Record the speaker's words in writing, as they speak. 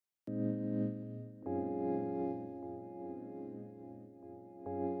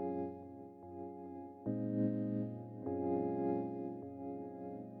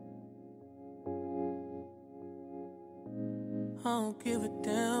I don't give a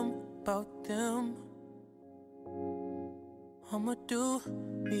damn about them. I'ma do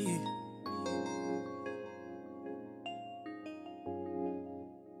me.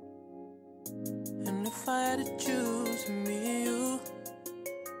 And if I had to choose me and you,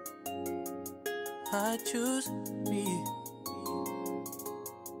 I'd choose me.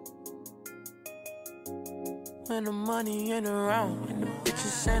 When the money ain't around, and the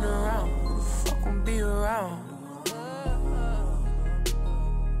bitches ain't around, who the fuck gon' be around?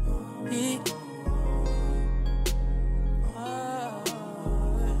 Me.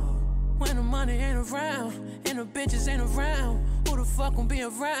 When the money ain't around, and the bitches ain't around, who the fuck gon' be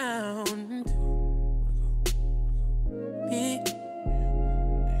around? Me.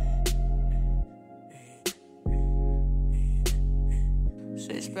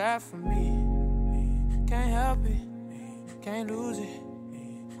 Shit's bad for me. Can't help it, can't lose it.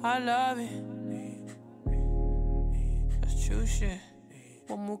 I love it. That's true shit.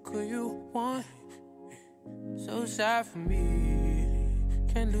 What more could you want? So sad for me.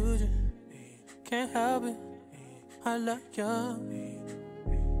 Can't lose it, can't help it. I love you.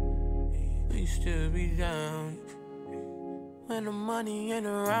 We still be down. When the money ain't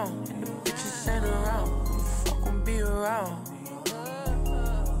around, and the bitches ain't around, who the fuck gon' be around?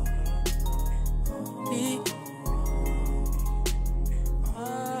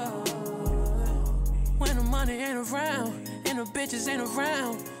 When the money ain't around, and the bitches ain't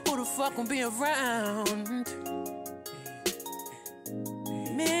around, who the fuck gon' be around?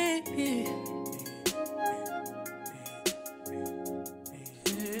 Me.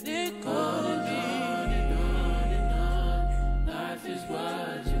 Let it go. Life is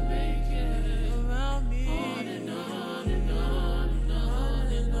what you make it. Around me. On and on and on and on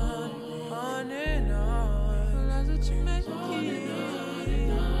and on. On and on. That's what you make it. On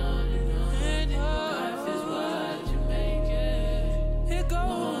and on and on. Life is what you make it. It goes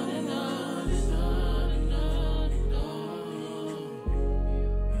On and on and on and on and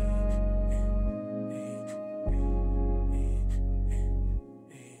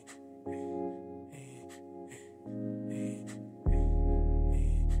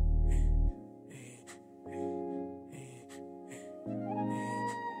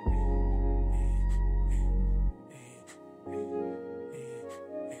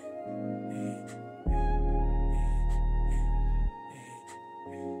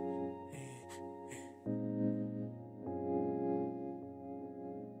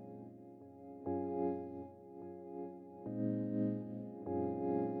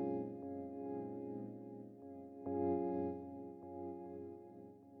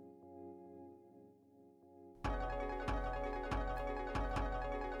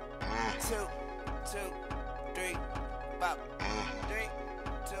Two, three, about 3,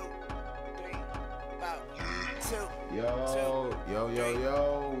 2, 3, about 2. Yo,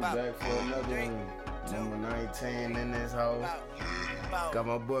 we back for another one. Number 19 in this hoe. Got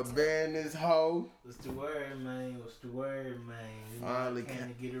my boy Ben in this hoe. What's the word, man? What's the word, man? Finally Can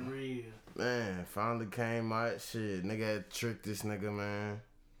to get it real. Man, finally came out. Shit, nigga had tricked this nigga, man.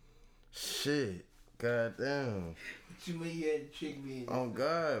 Shit, goddamn. What you mean you had to trick me? Oh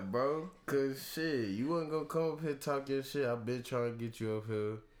God, bro. Cause shit, you wasn't gonna come up here talk your shit. I been trying to get you up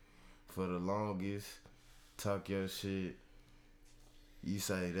here for the longest. Talk your shit. You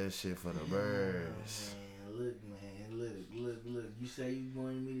say that shit for the birds. Man, look. You say you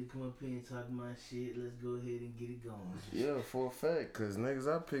wanted me to come up here and talk my shit. Let's go ahead and get it going. Yeah, for a fact. Cause niggas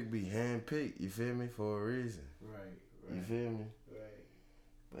I pick be hand-picked, you feel me, for a reason. Right. You feel me? Right.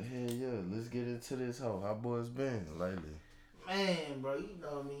 But hell yeah, let's get into this hoe. How boys been lately? Man, bro, you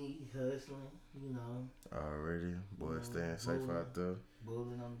know me, hustling, you know. Already. Boy, staying safe bullying. out there.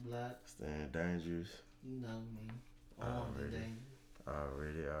 Bullying on the block, Staying dangerous. you know me.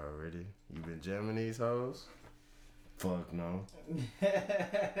 Already. Already. You been jamming these hoes? Fuck no.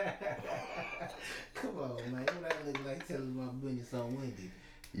 Come on, man. What I look like telling my business on Wendy?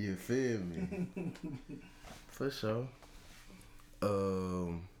 You feel me? For sure.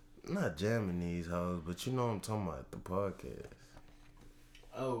 Not jamming these hoes, but you know what I'm talking about, the podcast.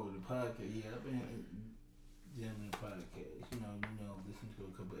 Oh, the podcast. Yeah, I've been jamming the podcast. You know, listening to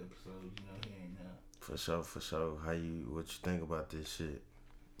a couple episodes, here and now. For sure. What you think about this shit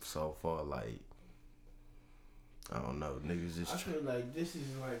so far? Like, I don't know, niggas just. I feel like this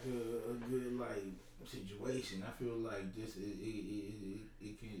is like a good like situation. I feel like this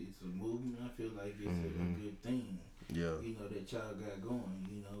it's a movement. I feel like it's a good thing. Yeah. That y'all got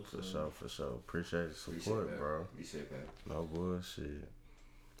going. For sure. Appreciate the support, bro. Appreciate that. No bullshit.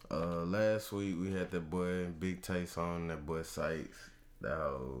 Last week we had that boy Big Taste on, that boy Sykes. That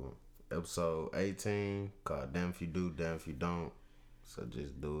whole episode 18, called Damn If You Do, Damn If You Don't. So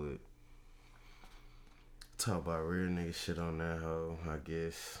just do it. Talk about real nigga shit on that hoe, I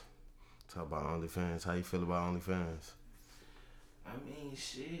guess. Talk about OnlyFans. How you feel about OnlyFans? I mean,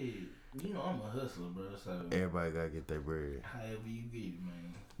 shit. You know I'm a hustler, bro. So Everybody gotta get their bread. however you get it,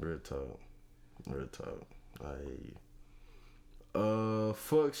 man. Real talk. Real talk. I hear you.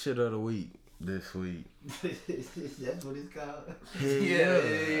 Fuck shit of the week this week. That's what it's called. Yeah.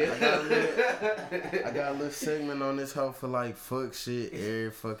 I got a little segment on this hoe for like fuck shit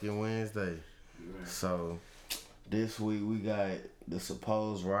every fucking Wednesday. Right. So this week we got the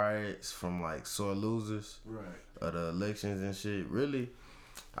supposed riots from like sore losers Right. of the elections and shit. Really,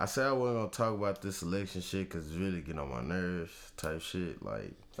 I said I wasn't gonna talk about this election shit because it's really getting on my nerves type shit.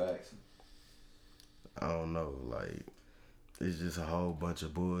 Like, Facts. I don't know, like, it's just a whole bunch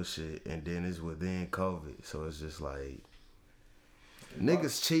of bullshit, and then it's within COVID, so it's just like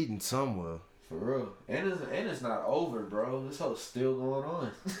niggas cheating somewhere. For real. And it's not over, bro. This whole still going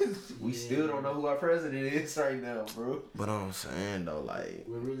on. We still don't know who our president is right now, bro. But I'm saying though, like,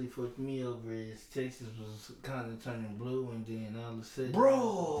 What really fucked me over is Texas was kind of turning blue, and then all of a sudden,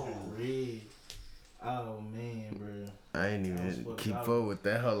 Bro. it turned red. Oh man, bro. I ain't I was even fucked keep up. up with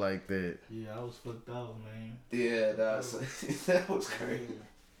that hoe like that. Yeah, I was fucked off, man. Yeah, that was crazy.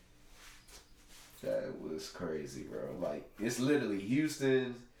 That was crazy, bro. Like, it's literally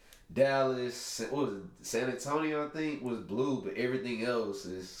Houston, Dallas, what was it? San Antonio, I think, was blue, but everything else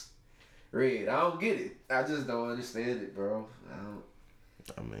is red. I don't get it. I just don't understand it, bro.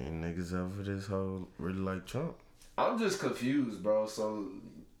 I mean, niggas over this hoe really like Trump. I'm just confused, bro. So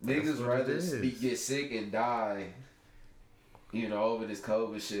niggas what rather it is. get sick and die, you know, over this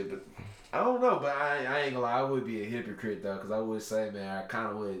COVID shit. But I don't know. But I ain't gonna lie. I would be a hypocrite though, because I would say, man, I kind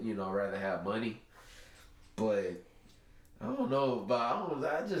of would, you know, rather have money. But I don't know. But I don't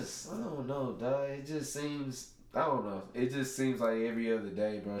know, dog. It just seems. I don't know. It just seems like every other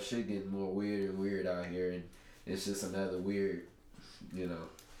day, bro. Shit getting more weird and weird out here, and it's just another weird, you know.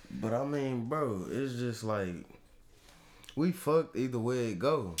 But I mean, bro, it's just like we fucked either way it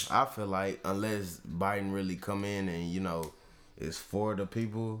go. I feel like unless Biden really come in and, you know, it's for the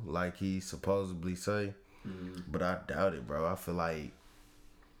people like he supposedly say. But I doubt it, bro. I feel like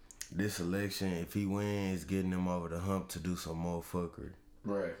this election, if he wins, getting him over the hump to do some more fuckery.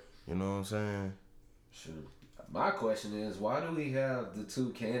 Right. You know what I'm saying? Sure. My question is, why do we have the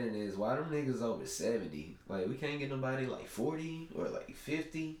two candidates? Why them niggas over 70? Like, we can't get nobody like 40 or like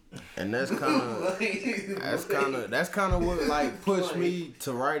 50. And that's kind of that's kind of what like pushed me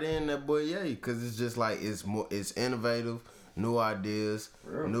to write in that boy Ye, because it's just like it's innovative, new ideas,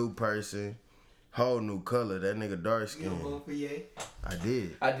 Real. new person, whole new color. That nigga dark You skin. don't vote for Ye? I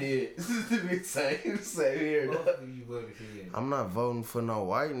did. I did. Same here. Both of you voted for Ye. I'm not voting for no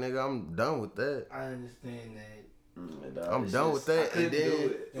white nigga. I'm done with that. I understand that. I'm done with that. I And couldn't then- do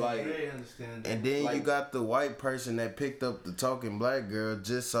it. Yeah, Like, very understandable. And then you Like- got the white person that picked up the talking black girl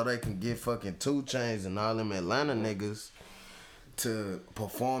just so they can get fucking 2 Chainz and all them Atlanta niggas to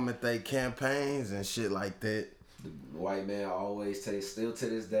perform at their campaigns and shit like that. the white man always still to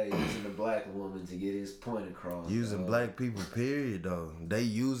this day, using the black woman to get his point across. Using dog. black people, period, though. They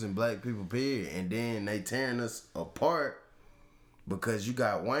using black people, period. And then they tearing us apart because you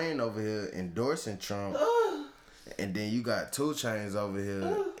got Wayne over here endorsing Trump. And then you got 2 Chainz over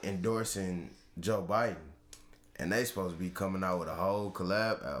here endorsing Joe Biden. And they supposed to be coming out with a whole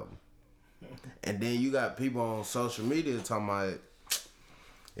collab album. And then you got people on social media talking about,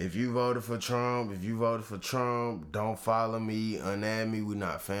 if you voted for Trump, don't follow me, unadd me, we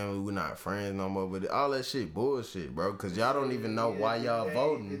not family, we not friends no more. But all that shit bullshit, bro. Because y'all don't even know why y'all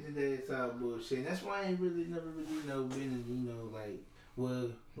voting. It's all bullshit. And that's why I ain't really never really been,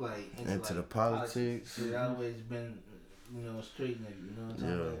 into the politics. Shit, I always been, a straight nigga, you know what I'm talking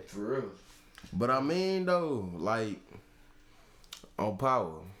Yeah. about? For real. But I mean, though, like, on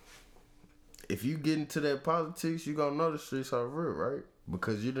power, if you get into that politics, you gonna know the streets are real, right?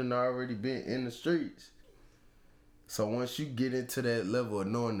 Because you done already been in the streets. So once you get into that level of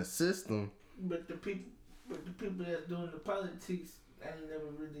knowing the system, But the people that's doing the politics, I ain't never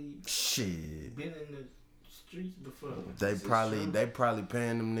really shit, been in the streets before. they This is probably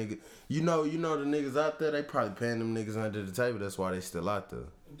paying them niggas. You know the niggas out there, they probably paying them niggas under the table. That's why they still out there.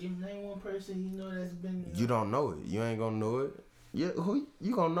 Give name one person that's been. You don't know it. You ain't gonna know it. Yeah, who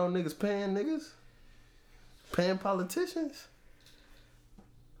you gonna know niggas paying niggas? Paying politicians?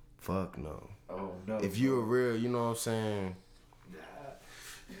 Fuck no. Oh no. If you a real, you know what I'm saying? Nah,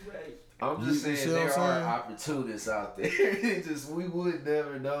 you right. I'm just You saying see what I'm there saying? are opportunists out there. It's just we would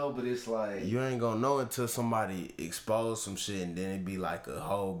never know, but it's like You ain't gonna know until somebody expose some shit, and then it be like a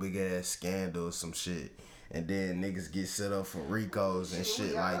whole big ass scandal or some shit, and then niggas get set up for RICOs and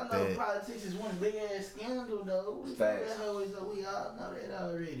shit like that. Politics is one big ass scandal though. Facts. We all know that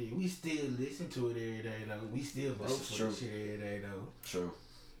already. We still listen to it every day though. We still vote This is for true. the shit every day though. true.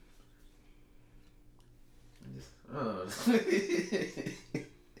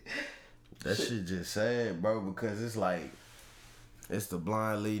 That shit just sad, bro, because it's like, it's the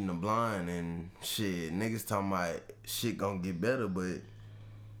blind leading the blind, and shit, niggas talking about shit gonna get better, but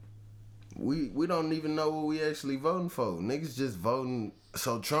we don't even know what we actually voting for. Niggas just voting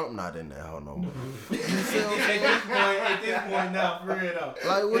so Trump not in that hole no more. You see what I'm saying? At this point now, for real though.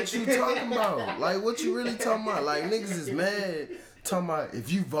 Like, what you talking about? Like, what you really talking about? Like, niggas is mad talking about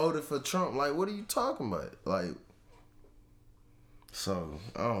if you voted for Trump. Like, what are you talking about? Like, so,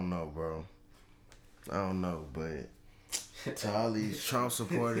 I don't know, bro. I don't know, but to all these Trump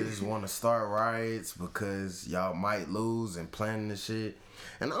supporters want to start riots because y'all might lose and planning the shit.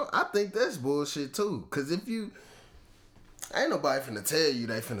 And I think that's bullshit, too. Because if you... Ain't nobody finna tell you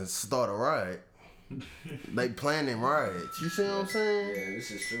they finna start a riot. They planning riots. You see what I'm saying? Yeah,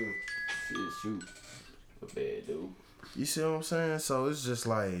 this is true. This is true. A bad dude. You see what I'm saying? So it's just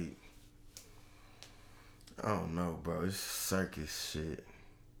like, I don't know, bro. It's circus shit.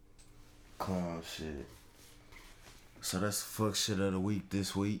 Clown shit. So that's fuck shit of the week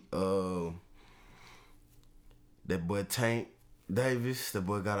this week. That boy Tank Davis, the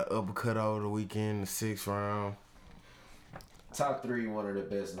boy got an uppercut over the weekend, the 6th round. Top 3, one of the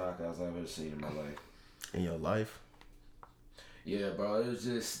best knockouts I've ever seen in my life. In your life? Yeah, bro. It was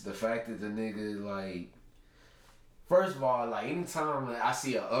just the fact that the nigga, like, first of all, like, anytime I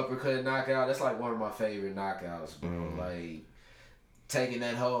see an uppercut knockout, that's like one of my favorite knockouts, bro. Like, taking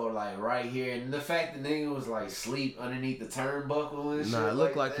that hole, like, right here. And the fact that nigga was, like, sleep underneath the turnbuckle and shit. Nah, it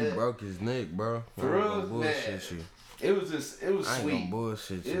looked like that. he broke his neck, bro. For I ain't real? gonna bullshit you. It was just, it was I ain't sweet. gonna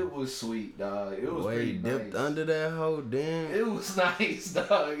bullshit you. It was sweet, dog. It was The way pretty he dipped nice. under that hole, damn. It was nice,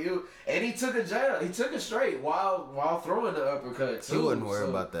 dog. And he took a jab. He took it straight while throwing the uppercut too. He wasn't worried So-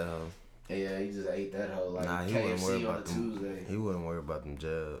 about that hoe. Yeah, he just ate that hoe like Nah, he wasn't worried KFC on a about them. Tuesday. He wasn't worried about them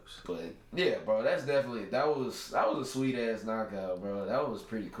jabs. But yeah, bro, that was a sweet ass knockout, bro. That was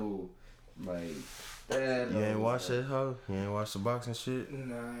pretty cool. Like that. You ain't watch that hoe? You ain't watch the boxing shit?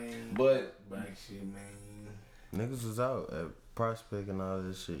 Nah, I ain't But back shit, man. Niggas was out at Prospect and all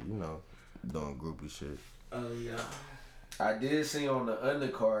this shit, you know, doing groupie shit. Oh yeah. I did see on the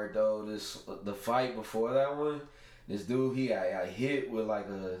undercard though, the fight before that one, this dude he got hit with like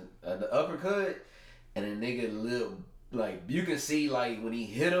an uppercut, and a nigga lip, like you can see like when he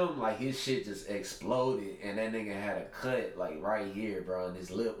hit him, like his shit just exploded, and that nigga had a cut like right here, bro, and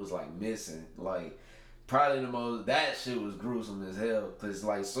his lip was like missing, like. Probably that shit was gruesome as hell. Cause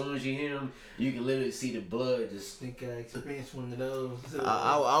like as soon as you hit him, you can literally see the blood just. Think I experienced one of those.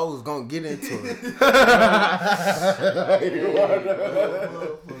 I was gonna get into it.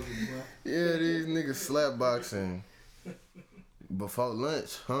 Yeah, these niggas slap boxing before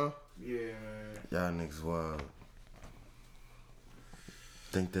lunch, huh? Yeah, man. Y'all niggas wild.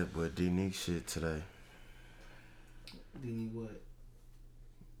 Think that boy D-Nick shit today. D what?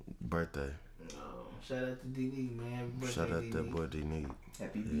 Birthday. Oh, shout out to D man. Happy birthday, Shout out D-Nick. that boy D-Nick.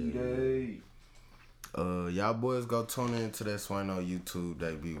 Happy B-Day. Y'all boys go tune into that Swine on YouTube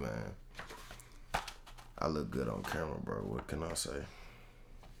debut, man. I look good on camera, bro. What can I say?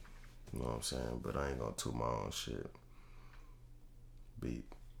 You know what I'm saying? But I ain't gonna toot my own shit. Beat.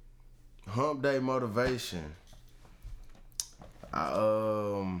 Hump Day motivation. I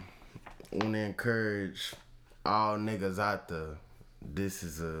want to encourage all niggas out there. This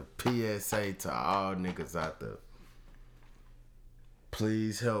is a PSA to all niggas out there.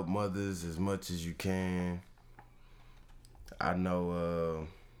 Please help mothers as much as you can. I know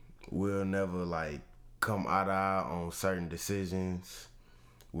we'll never like come out on certain decisions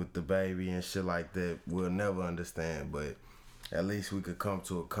with the baby and shit like that. We'll never understand, but at least we could come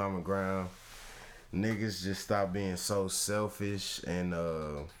to a common ground. Niggas just stop being so selfish and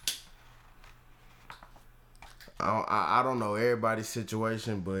I don't know everybody's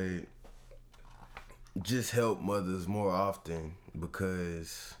situation, but just help mothers more often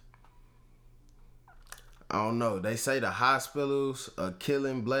because I don't know. They say the hospitals are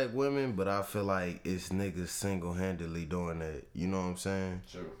killing black women, but I feel like it's niggas single-handedly doing that. You know what I'm saying?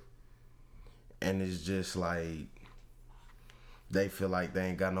 Sure. And it's just like they feel like they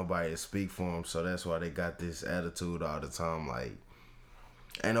ain't got nobody to speak for them, so that's why they got this attitude all the time. Like,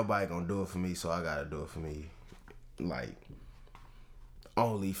 ain't nobody gonna do it for me, so I gotta do it for me. Like,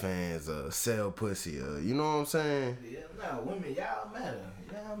 OnlyFans, sell pussy, you know what I'm saying? Yeah, no, women, y'all matter.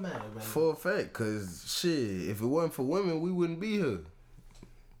 Y'all matter, man. For a fact, cause shit, if it wasn't for women, we wouldn't be here.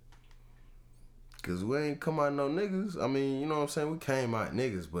 Cause we ain't come out no niggas. I mean, you know what I'm saying? We came out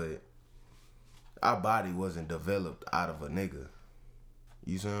niggas, but our body wasn't developed out of a nigga.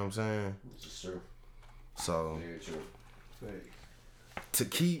 You see what I'm saying? Which is true. So, Very true. to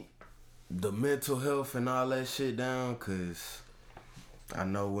keep the mental health and all that shit down, cause I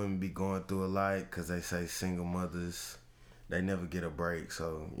know women be going through a lot, cause they say single mothers, they never get a break.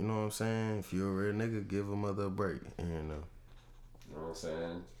 So, you know what I'm saying? If you're a real nigga, give a mother a break. You know. You know what I'm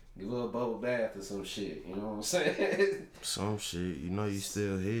saying? Give her a bubble bath or some shit. You know what I'm saying? Some shit. You know you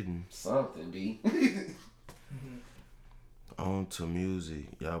still hidden. Something, B. On to music.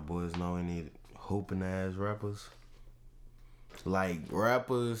 Y'all boys know any hooping ass rappers? Like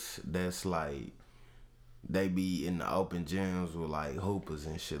rappers that's like they be in the open gyms with like hoopers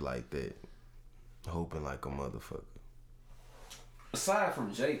and shit like that. Hooping like a motherfucker. Aside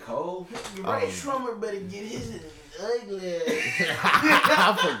from J. Cole, Ray Shrummer better get his ugly ass.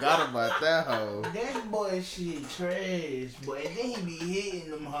 I forgot about that hoe. That boy shit trash, boy. And then he be hitting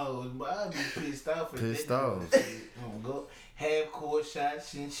them hoes, but I be pissed off. Pissed off. Go half court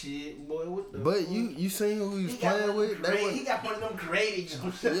shots and shit, boy. What the? But fuck? you seen who he was He got playing one of with? them he got one of them creative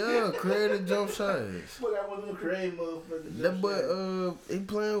jump shots. Yeah, creative jump shots. Boy got one of them creative motherfuckers. That boy, he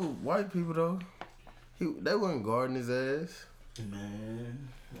playing with white people though. They wasn't guarding his ass. Man,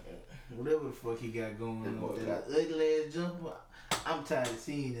 whatever the fuck he got going That on, boy that ugly ass jumper. I'm tired of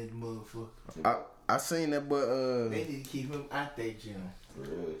seeing that motherfucker. I seen that, but They need to keep him out that gym. for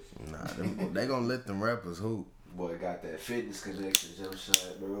real. nah, they gonna let them rappers hoop. Boy got that fitness connection jump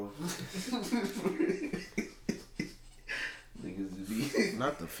shot, bro. Niggas be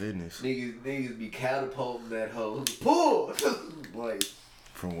Not the fitness. niggas be catapulting that hoe. Pull like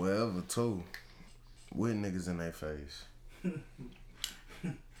From wherever too. With niggas in their face.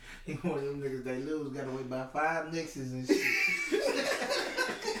 He one of them niggas they lose, gotta wait by 5 Nixes and shit.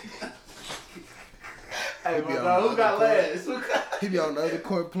 Hey, He be on who the got other last? Who got? He be on the other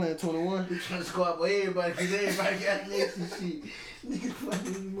court playing 21. He trying to score up with everybody because everybody got Nix and shit. Niggas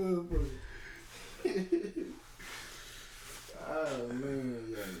fucking motherfucker. Oh man,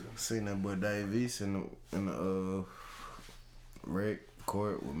 yeah. Seen that boy Dave East in the rec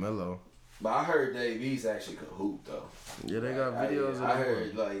court with Melo. But I heard Dave East actually could hoop though. Yeah, they got videos of I that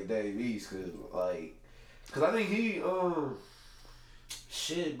heard boy. like Dave East could like, cause I think he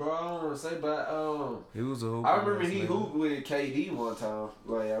shit, bro. I don't want to say, but He was a hooper. I remember ass he nigga. hooped with KD one time.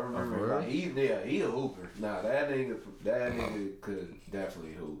 Like I remember, for like he a hooper. Nah, that nigga could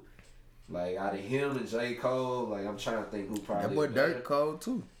definitely hoop. Like out of him and J. Cole, like I'm trying to think who probably. That boy better. Dirt cold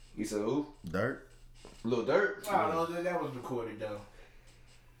too. You said who? Dirt. Lil Dirt. I don't know, that was recorded though.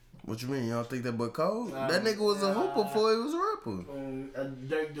 What you mean? You don't think that boy cold? Nah, That nigga was a hooper nah. before he was a rapper.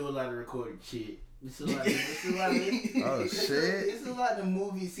 Dirk do a lot of recorded shit. It's a lot of, Oh, shit. It's a lot of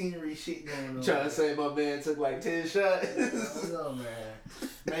movie scenery shit going on. Trying to say my man took like 10 shots. I don't know, man.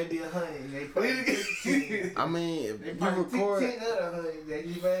 Maybe 100. They probably took 10. I mean, if They you probably took record, 10 other 100 that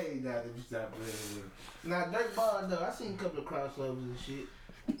you made. Now they stop playing with him. Now Dirk Ball though, I seen a couple of crossovers and shit.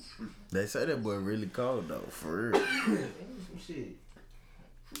 they say that boy really cold though, for real. Some shit.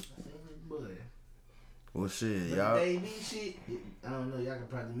 I seen this boy. Well, shit, But y'all. the Dave E shit, I don't know. Y'all can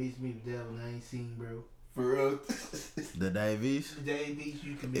probably miss me with that one. I ain't seen, bro. For real. The Davies. The Dave E,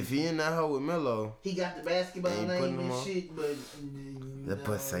 you can miss If he in that hoe with Melo, He got the basketball Ain't name putting him and on. shit, but that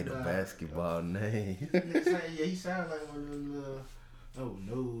boy say the basketball name. Yeah, he sound like one of them. Oh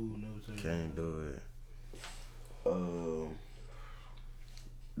no, sir. Can't do it.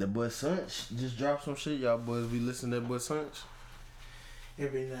 That boy Sunch just dropped some shit. Y'all boys be listening to that boy Sunch?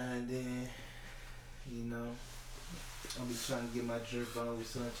 Every now and then, you know, I'll be trying to get my jerk on with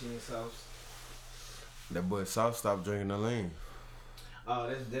sunshine sauce. That boy South stopped drinking the lean.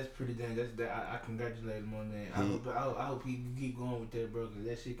 Oh, that's pretty damn. I congratulate him on that. I hope he can keep going with that, bro. Cause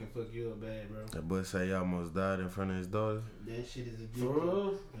that shit can fuck you up bad, bro. That boy say he almost died in front of his daughter. That shit is a For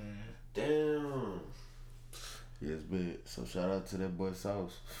real? man. Damn. Yes, big. So shout out to that boy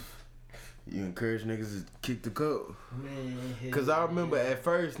Sauce. You encourage niggas to kick the cup. Man, Cause I remember at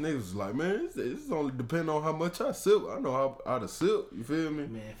first niggas was like, man, it's only depend on how much I sip. I know how to sip. You feel me?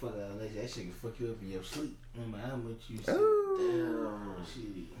 Man, fuck all that. That shit can fuck you up in your sleep. No matter how much you sleep. Ooh. Damn.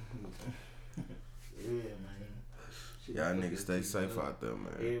 Shit. Yeah, man. Shit Y'all can fuck niggas your stay sleep safe up. out there,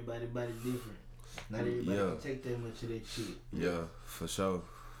 man. Everybody body different. Not everybody Yeah. can take that much of that shit. Yeah, for sure.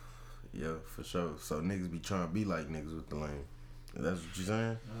 Yeah, for sure. So niggas be trying to be like niggas with the lane. That's what you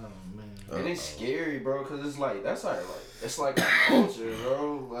saying? Oh man. And it's scary, bro, cause it's like that's like it's like a culture,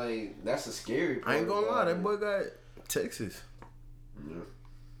 bro. Like that's a scary part. I ain't gonna lie, about that it. boy got Texas. Yeah.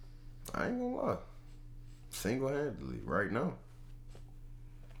 I ain't gonna lie. Single-handedly, right now.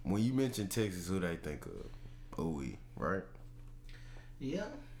 When you mention Texas, who they think of? OE, right? Yeah.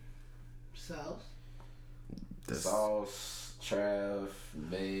 Sauce. That's- Sauce, Trav,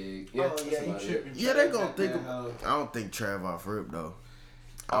 Meg. Yeah, Oh that's yeah, about he it. tripping. Yeah, they gonna Got think that of, hoe. I don't think Trav off rip, though.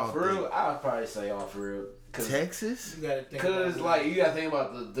 I Off don't real, think- I'd probably say off real. Texas? You gotta think Cause about like you gotta think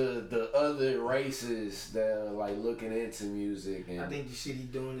about the other races that are like looking into music and I think the shit he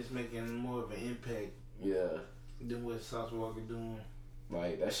doing is making more of an impact yeah, than what Sauce Walker doing.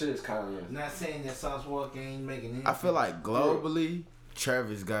 like that shit is kind of Not saying that Sauce Walker ain't making it. I feel like globally,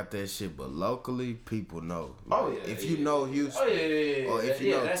 Travis got that shit, but locally, people know. oh Like, yeah. if you know Houston, oh yeah, or if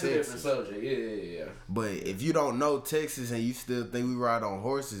you know that's a different Texas. subject. Yeah. but if you don't know Texas and you still think we ride on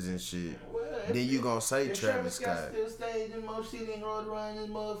horses and shit, Well, then you gonna say if Travis Scott Scott. still stayed in most shit and rode around this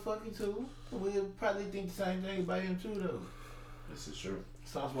motherfucker too, we'll probably think the same thing about him too though. This is true.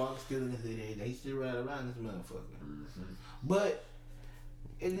 Sauce Walker still in the hood every day. He still ride around this motherfucker. But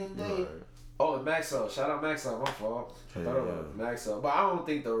at the end of the day, Right. Oh, and Maxo. Shout out Maxo. My fault. I Hell thought about Maxo. But I don't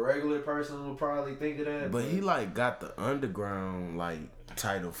think the regular person would probably think of that. But he like got the underground like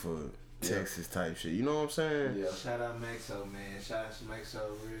title for Texas type shit. You know what I'm saying? Yeah. shout out Maxo, man. Shout out to Maxo,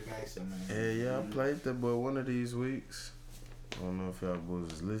 real gangster, man. Yeah, I played that boy one of these weeks. I don't know if y'all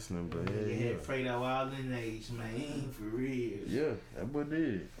boys is listening, but Nigga yeah. had Fredo Wild in age, man. For real. Yeah, that boy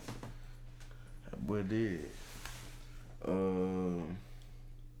did. That boy did.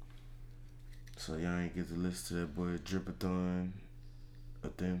 So y'all ain't get to listen to that boy Dripathon, a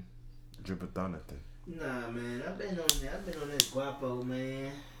thing, Dripathon, a thing. Nah, man. I've been on that Guapo,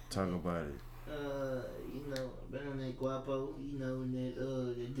 man. Talk about it. You know, I've been on that Guapo, you know, and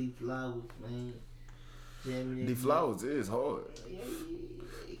that Deep Flowers, man. Jamming The that- flowers is hard. Yeah,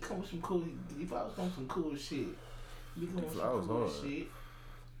 it comes with some cool. Deep Flowers comes with some cool shit. We come with some Flowers cool hard. shit.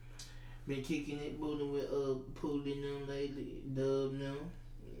 Been kicking it, booting with Pool in them lately, Dub now.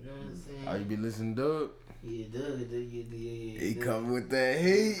 You know what I'm saying? How you be listening, Doug? Yeah, Doug, yeah. He Doug. come with that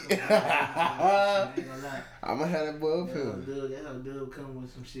heat. I ain't gonna lie. I'ma have that boy up That here. how Dub come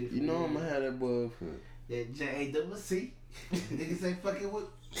with some shit. for You know real. I'ma have that boy up here. That JAWC. Niggas ain't fucking with.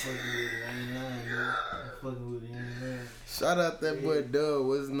 Fucking with it, I ain't lying, man. Fucking with it, I ain't lying. Shout out that boy Doug.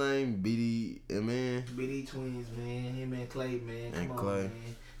 What's his name? BD BD Twins, man. Him and Clay, man. Come And on, Clay.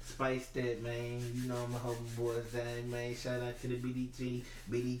 man. Spice that, man. You know I'm a hoping boys down, man. Shout out to the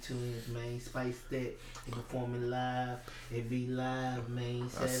BD Twins, man. Spice that. They performing live. It be live, man.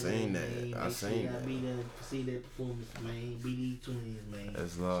 I seen that. Man. I Make seen sure that. I be there to see that performance, man. BD Twins, man.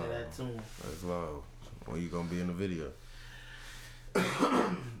 That's love. Shout out to them. That's low. When you gonna be in the video?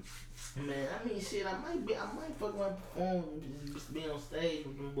 Man, I mean, shit, I might fuck around perform, just be on stage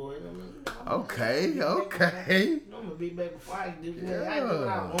with them boys. I mean, Okay. You know, I'm gonna be back before I do what I do what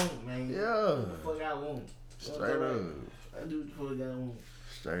I want, man. Yeah. Do what the fuck I want. Straight up. I do what the fuck I want.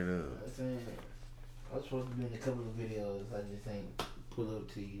 Straight You know up. what I'm saying? I was supposed to be in a couple of videos. I just ain't pull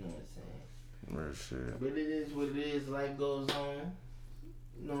up to you, know what I'm saying? Real shit. But it is what it is. Life goes on.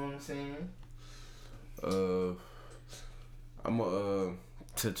 You know what I'm saying? I'ma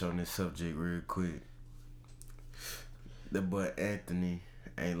touch on this subject real quick. That boy Anthony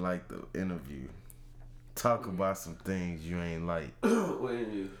ain't like the interview. Talk about some things you ain't like. What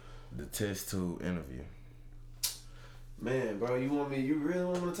interview? The test tube interview. Man, bro, you really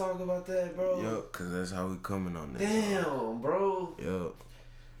want me to talk about that, bro? Yup, cause that's how we coming on this. Damn, bro. Yup.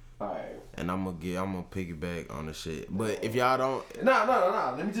 Alright. And I'm gonna piggyback on the shit. But if y'all don't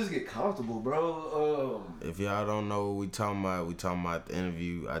Nah. Let me just get comfortable, bro. if y'all don't know what we talking about the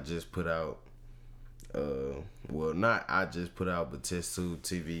interview I just put out. Well, not I just put out, but Test Tube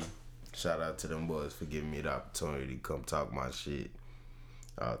TV. Shout out to them boys for giving me the opportunity to come talk my shit.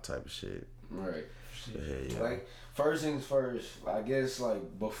 All type of shit. Right. Yeah. Like, first things first, I guess,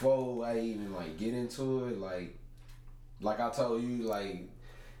 like, before I even, like, get into it, like I told you, like,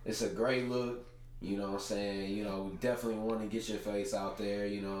 it's a great look, you know what I'm saying? You know, we definitely want to get your face out there,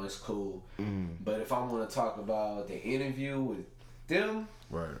 you know, it's cool. But if I want to talk about the interview with them,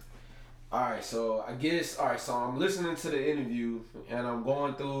 Right. alright, so I'm listening to the interview and I'm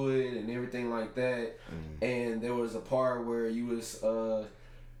going through it and everything like that. And there was a part where you was,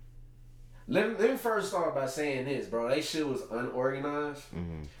 Let me first start by saying this, bro. That shit was unorganized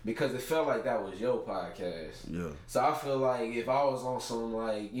because it felt like that was your podcast. Yeah. So I feel like if I was on some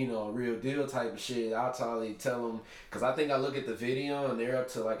like, you know, real deal type of shit, I'll totally tell them, because I think I look at the video and they're up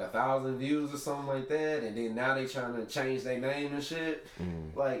to like 1,000 views or something like that, and then now they trying to change their name and shit.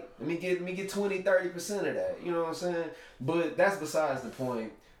 Like, let me get 20-30% of that. You know what I'm saying? But that's besides the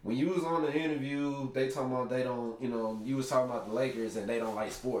point. When you was on the interview, they talking about they don't, you know, you was talking about the Lakers and they don't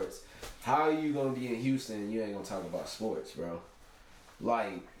like sports. How are you gonna be in Houston and you ain't gonna talk about sports, bro?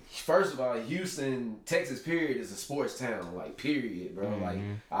 Like, first of all, Houston, Texas, period, is a sports town. Like, period, bro. Like,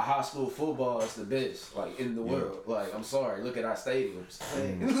 our high school football is the best, like, in the world. Like, I'm sorry, look at our stadiums.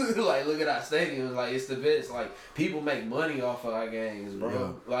 Like, look at our stadiums. Like, it's the best. Like, people make money off of our games,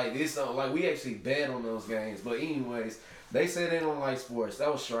 bro. Like, this, like, we actually bet on those games. But anyways, they say they don't like sports.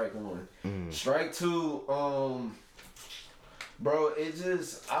 That was strike one. Strike two, bro, it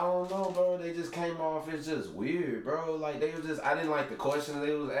just, I don't know, bro. They just came off, it's just weird, bro. Like, they was just, I didn't like the questions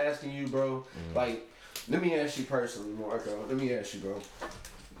they was asking you, bro. Like, let me ask you personally, Marco. Let me ask you, bro.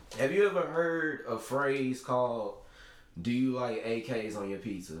 Have you ever heard a phrase called, do you like AKs on your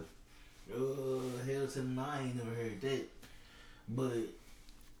pizza? Hell to the no, I ain't never heard that. But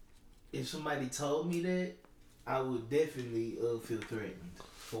if somebody told me that, I would definitely feel threatened,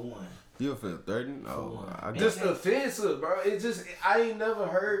 for one. You'll feel threatened? Oh, I guess. Just offensive, bro. It just, I ain't never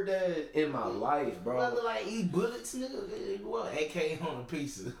heard that in my life, bro. Do I look like eat bullets, nigga? What, AK on a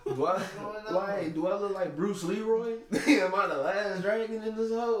pizza? Do I look like Bruce Leroy? Am I the last dragon in this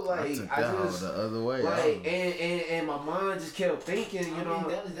hole? Like, I took that just, the other way. Like, and my mind just kept thinking, you know.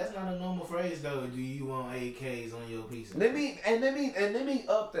 That's not a normal phrase though. Do you want AKs on your pizza? Let me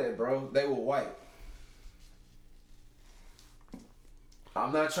up that, bro. They were white.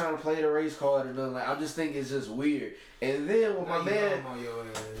 I'm not trying to play the race card or nothing. Like, I just think it's just weird. And then with my man, now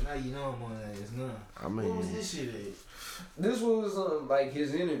you know I'm on that. It's none. I mean, what was this shit at? This was like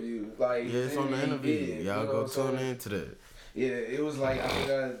his interview. Like, yeah, it's on the interview. Y'all go tune into that. Yeah, it was like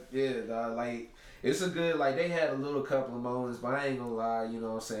like it's a good, like, they had a little couple of moments, but I ain't gonna lie, you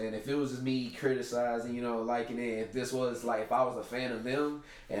know what I'm saying? If it was just me criticizing, you know, liking it, if this was like, if I was a fan of them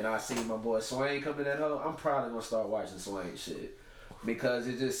and I see my boy Swain coming that hoe, I'm probably gonna start watching Swain shit. Because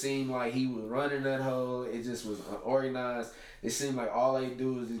it just seemed like he was running that hoe. It just was unorganized. It seemed like all they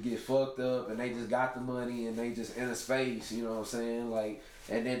do is just get fucked up and they just got the money and they just in a space, you know what I'm saying? Like,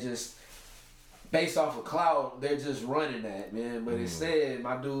 and they're just, based off of clout, they're just running that, man. But instead,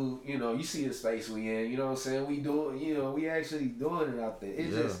 my dude, you know, you see the space we in, you know what I'm saying? We doing, you know, we actually doing it out there. It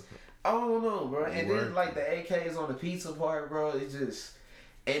just, I don't know, bro. And then, like, the AKs on the pizza part, bro, it just,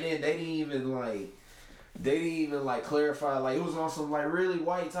 and then they didn't even clarify, like, it was on some like really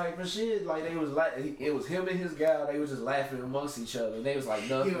white type of shit. Like, they was like, it was him and his gal, they was just laughing amongst each other. And they was like,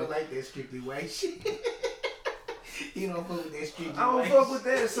 nothing. You don't like that strictly white shit. You don't fuck with that strictly white. I don't fuck with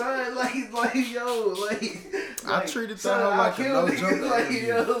that, son. Like yo, I treated that like a no joke. Like,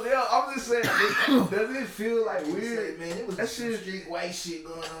 yo, I'm just saying, does it feel like weird? Man, it was that shit street white shit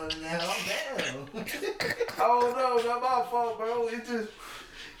going on now. I'm down. I don't know, not my fault, bro. It just.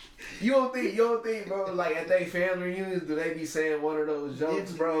 You don't think, bro, like, at they family reunions, do they be saying one of those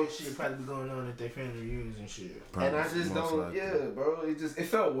jokes, bro? Shit probably be going on at their family reunions and shit. Probably, and I just don't, bro. It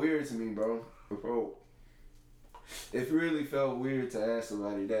felt weird to me, bro. It really felt weird to ask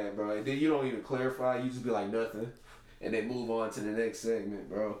somebody that, bro. And then you don't even clarify. You just be like, nothing. And then move on to the next segment,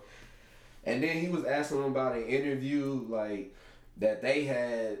 bro. And then he was asking them about an interview, like, that they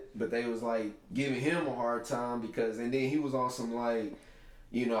had, but they was, like, giving him a hard time because, and then he was on some, like,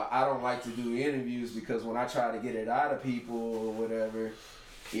 you know, I don't like to do interviews because when I try to get it out of people or whatever,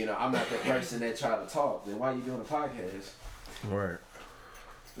 you know, I'm not the person that try to talk. Then why are you doing a podcast? Right.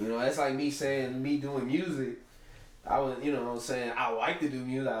 You know, that's like me saying, me doing music. I was, you know what I'm saying, I like to do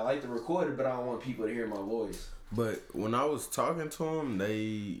music, I like to record it, but I don't want people to hear my voice. But when I was talking to them,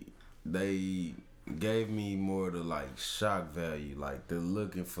 they gave me more of the, like, shock value. Like, they're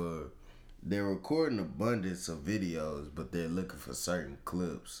looking for... They're recording abundance of videos, but they're looking for certain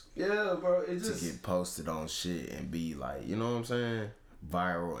clips. Yeah, bro. It just... to get posted on shit and be like, you know what I'm saying?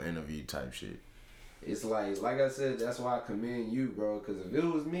 Viral interview type shit. It's like I said, that's why I commend you, bro. Because if it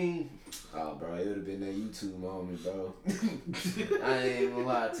was me, oh, bro, it would have been that YouTube moment, bro. I ain't gonna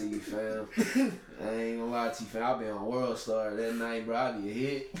lie to you, fam. I'll be on World Star that night, bro. I'll be a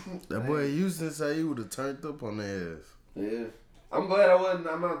hit. That boy Houston say he would have turned up on their ass. Yeah. I'm glad I'm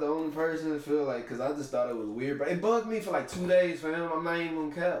not the only person to feel like, because I just thought it was weird. But it bugged me for like 2 days, fam. I'm not even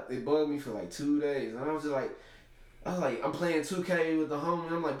gonna cap. It bugged me for like 2 days. And I was like, I'm playing 2K with the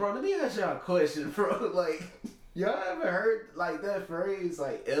homie. I'm like, bro, let me ask y'all a question, bro. Like, Y'all ever heard like that phrase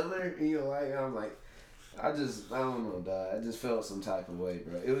like ever in your life? I'm like, I don't know, dog. I just felt some type of way,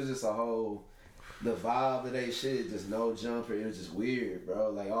 bro. It was just a whole, the vibe of that shit, just no jumper. It was just weird,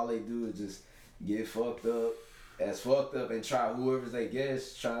 bro. Like all they do is just get fucked up, and try whoever's they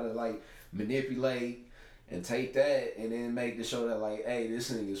guess, try to like manipulate and take that and then make the show that like, hey,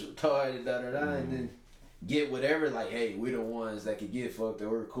 this nigga's retarded, da da da, and then get whatever, like, hey, we're the ones that can get fucked or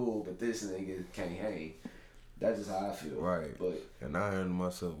we're cool, but this nigga can't hang. That's just how I feel. Right. But And I handled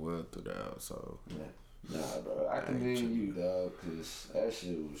myself well through that, so. nah, bro, I commend you, dog, cause that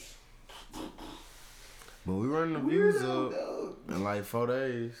shit was But we running the views weirdo, up dog. in like 4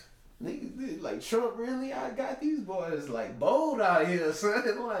 days. Niggas, like Trump really, I got these boys like bold out here, son.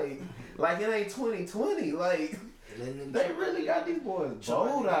 Like it ain't 2020. Like they really got these boys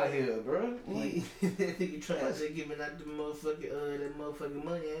bold out here, bro. Like, That nigga trying to giving out the motherfucking that motherfucking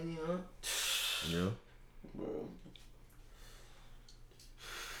money, ain't you, huh? Yeah. bro.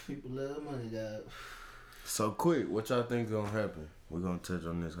 People love money, dog. So quick, what y'all think gonna happen? We're gonna touch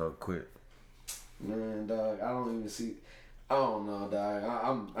on this whole quick. Man, dog, I don't even see. I don't know, dog.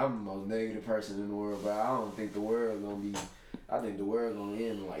 I'm the most negative person in the world, but I don't think the world gonna be. I think the world gonna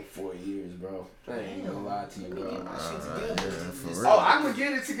end in like 4 years, bro. I ain't gonna lie to you, Let me bro. get my shit yeah, together. for Just- real. Oh, I'm gonna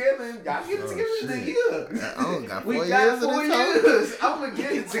get it together. I'll get it together in a shit. year. I only got We 4 got years of 4 this hoe. years. I'm gonna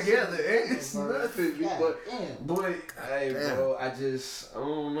get it together. It's nothing, God but damn. hey, Damn. bro, I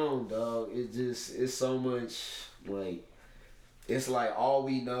don't know, dog. It's so much like. It's like all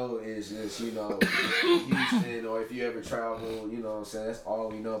we know is just, Houston, or if you ever travel, you know what I'm saying? That's all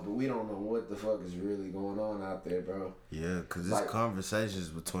we know, but we don't know what the fuck is really going on out there, bro. Yeah, because it's Like- conversations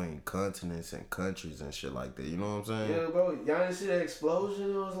between continents and countries and shit like that. You know what I'm saying? Yeah, bro, y'all didn't see that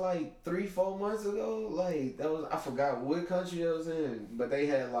explosion? It was like 3-4 months ago. Like, that was, I forgot what country it was in, but they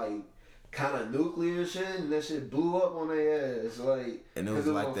had like kind of nuclear shit, and that shit blew up on their ass. Like, And it 'cause was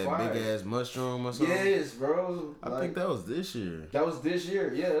like on that fire. big ass mushroom or something. Yes, bro. I Like, think that was this year. that was this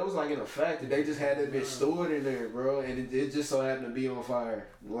year. Yeah, it was like in a factory. They just had that bitch stored in there, bro, and it just so happened to be on fire.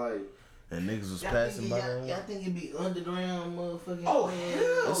 Like, And niggas was Y'all passing think, by y'all, there. y'all think it be underground motherfucking oh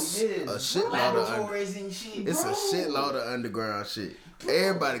hell It's yeah, a shitload of laboratories and shit, It's a bro. shitload of underground shit.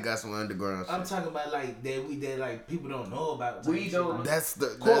 Everybody got some underground shit. I'm talking about like that like people don't know about. We type don't- shit. That's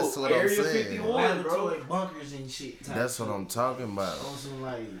Quote, what I'm Area saying. 51. laboratory bunkers and shit. Type That's what shit. I'm talking about. On some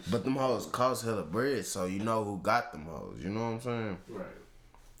like. But them hoes cost hella bread, so you know who got them hoes. You know what I'm saying? Right.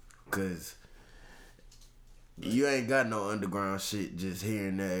 Cause you ain't got no underground shit just here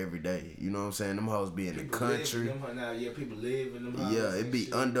and there every day. You know what I'm saying? Them hoes be in the People live country. in them, now, yeah, people live in them houses. Yeah, it and be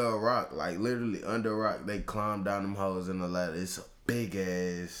shit. under a rock, like literally under a rock. They climb down them hoes in the ladder. It's a big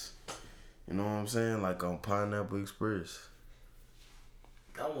ass. You know what I'm saying? Like on Pineapple Express.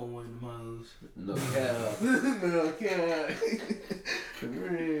 I want one of them hoes. no cap, no cap.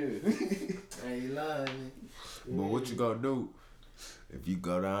 I ain't lying. But what you gonna do? If you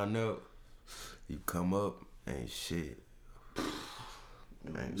go down there, you come up, ain't shit.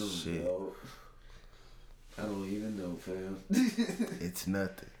 Ain't No, shit. bro. I don't even know, fam. It's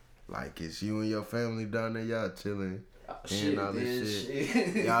nothing. Like it's you and your family down there, y'all chilling. Shit, all then, this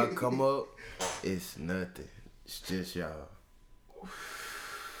shit. Y'all come up, it's nothing. It's just y'all.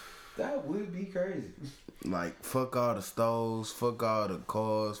 That would be crazy. Like fuck all the stoves, fuck all the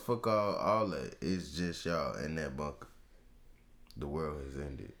cars, fuck all that. It's just y'all in that bunker. The world has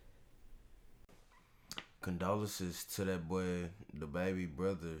ended. Condolences to that boy, the baby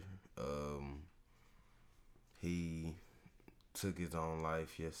brother. He took his own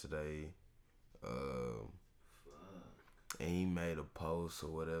life yesterday. And he made a post or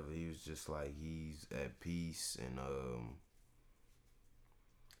whatever. He was just like he's at peace and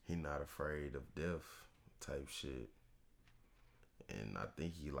he not afraid of death type shit. And I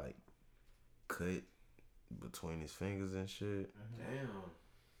think he like cut between his fingers and shit. Damn.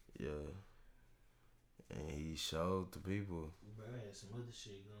 Yeah. And he showed the people. Bro, I had some other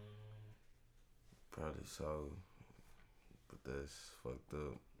shit going on. Probably so. But that's fucked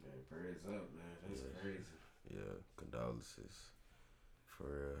up. Man, prayers up, man. That's Yeah. crazy. Yeah, condolences. For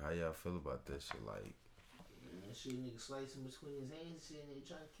real. How y'all feel about that shit? Like, Man, shit, nigga slicing between his hands and shit, and he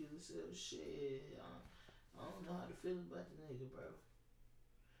trying to kill himself. Shit, I don't know how to feel about the nigga, bro.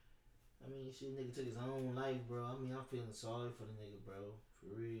 I mean, shit, nigga took his own life, bro. I mean, I'm feeling sorry for the nigga, bro.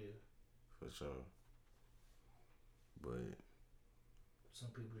 For real. for sure. But Some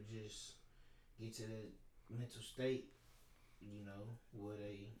people just get to that mental state, where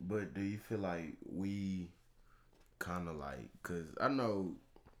they. But do you feel like we kind of like, cause I know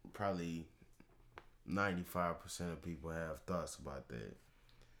probably 95% of people have thoughts about that.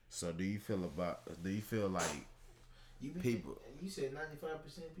 So do you feel like people You said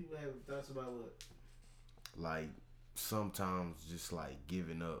 95% of people have thoughts about what? like sometimes just like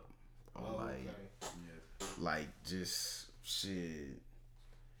giving up on like just shit.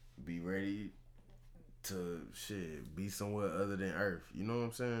 Be ready to shit be somewhere other than Earth. You know what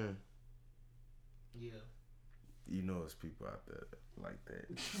I'm saying? Yeah. You know, it's people out there like that.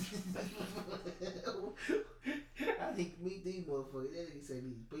 I think meet these motherfuckers. They didn't say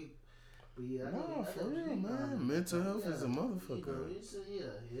these people. But yeah, I No, know, for real, man. Mental health is a motherfucker. You know, it's it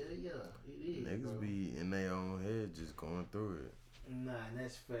is. Niggas bro. be in their own head just going through it. Nah,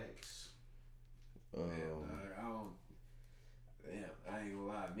 that's facts. I don't. Damn, I ain't gonna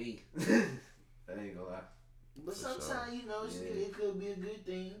lie, me. I ain't gonna lie. But For sometimes, you know, Yeah. it could be a good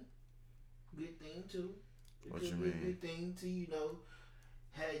thing. Good thing, too. It What could you be mean? a good thing to, you know,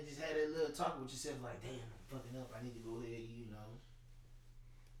 had that little talk with yourself like, damn, I'm fucking up. I need to go ahead, you know.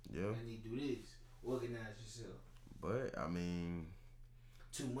 Yeah, I need to do this. Organize yourself. but I mean,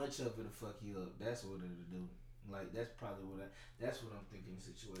 Too much of it'll fuck you up. That's what it'll do. Like, that's probably that's what I'm thinking the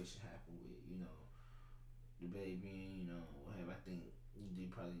situation happened with, you know, the baby, you know, whatever. I think they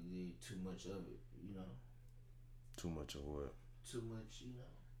probably did too much of it, you know. too much of what? Too much, you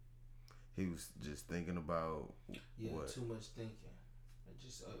know. He was just thinking about Yeah, what? too much thinking.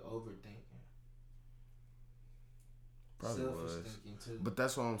 Just overthinking. Probably Selfish was. thinking, too. But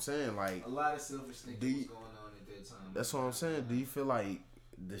that's what I'm saying. Like, A lot of selfish Do thinking you- was going on at that time. that's what I'm saying. Do you feel like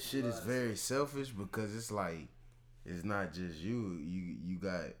the shit is very selfish because it's like it's not just you. You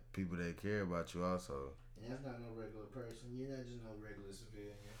got people that care about you also. And that's not no regular person. You're not just no regular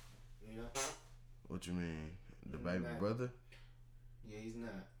civilian. You know? What you mean? The Mm, baby nah. brother? Yeah, he's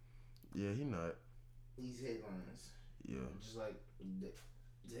not. Yeah, he not. He's headlines. Yeah, Just like the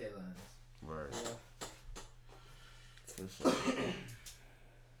headlines. right. Yeah. For sure.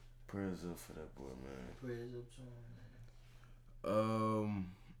 Prayers up for that boy, man. Prayers up to him, man.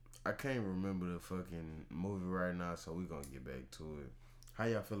 I can't remember the fucking movie right now, so we gonna get back to it. How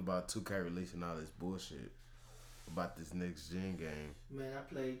y'all feel about 2K releasing all this bullshit about this next gen game? Man, I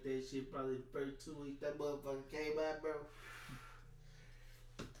played that shit probably the first 2 weeks that motherfucker came out, bro.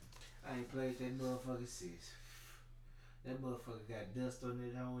 I ain't played that motherfucker since. That motherfucker got dust on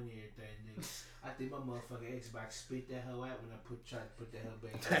it, hoe and everything, nigga. I think my motherfucking Xbox spit that hoe out when I tried to put that hoe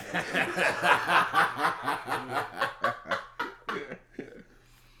back.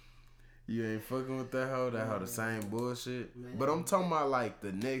 You ain't fucking with that hoe? That hoe the same bullshit? Man. But I'm talking about like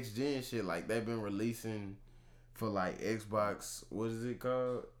the next gen shit. Like they've been releasing for like Xbox, what is it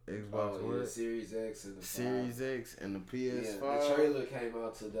called? Xbox what? Series X and the Series X and the PS5. Yeah, the trailer came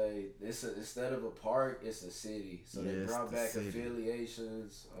out today. Instead of a park, it's a city. So they Yes, brought the back city.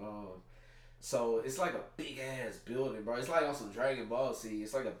 affiliations. So it's like a big ass building, bro. It's like on some Dragon Ball Z.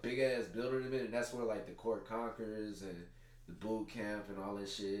 It's like a big ass building in it, and that's where like the Court Conquerors and the boot camp and all that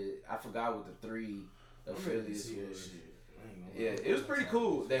shit. I forgot what the 3 affiliates were. Yeah, it was pretty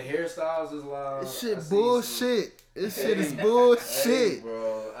cool. The hairstyles is loud. This shit I seen bullshit. This shit is Hey, bullshit. Hey,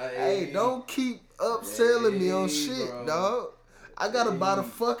 bro. Hey, don't keep upselling me on Hey, shit, bro. dog. I gotta buy the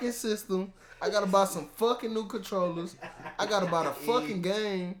fucking system. I gotta buy some fucking new controllers. I gotta buy the fucking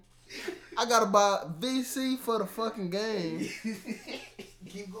game. I gotta buy VC for the fucking game.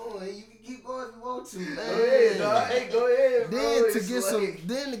 Keep going. You can keep going if you want to. Man. Go ahead, dog. Hey, go ahead, bro. Then to It's get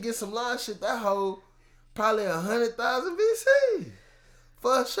like- to get some live shit, that hoe probably 100,000 VC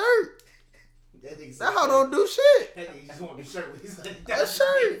for a shirt. That hoe don't do shit. That nigga just want the shirt with his A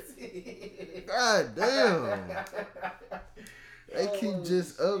shirt. God damn. They keep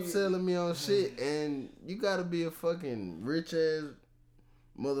just upselling me on shit, and you gotta be a fucking rich ass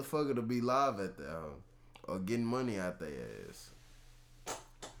motherfucker to be live at that hoe or getting money out their ass.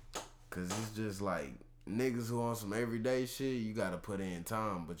 Cause it's just like niggas who on some everyday shit, you gotta put in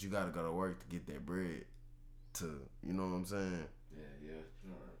time, but you gotta go to work to get that bread. You know what I'm saying?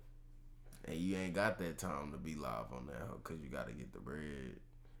 Yeah. And you ain't got that time to be live on that hoe, cause you gotta get the bread.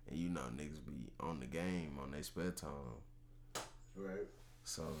 And you know niggas be on the game on their spare time. Right.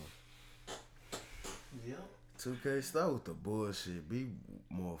 So Yeah. 2K, start with the bullshit. Be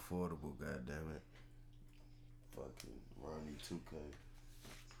more affordable, goddammit. Fucking Ronnie 2K.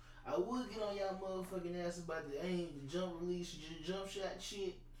 I would get on y'all motherfucking ass about the jump release, jump shot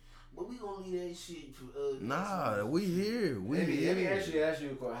shit, but we gonna leave that shit for Nah, we here. We Let me here. actually ask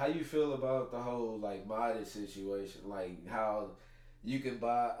you a question. How you feel about the whole like modded situation? Like how you can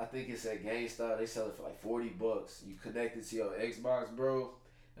buy, I think it's at GameStop, they sell it for like $40. You connect it to your Xbox, bro,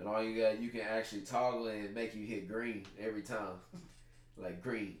 and all you can actually toggle it and make you hit green every time. Like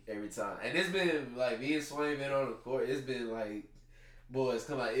green every time. And it's been like me and Swain been on the court, it's been like boys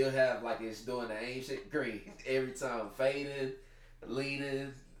come out, it'll have like it's doing the aim shit green every time, fading,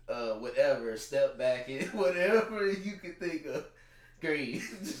 leaning, whatever, step back in, whatever you can think of, green.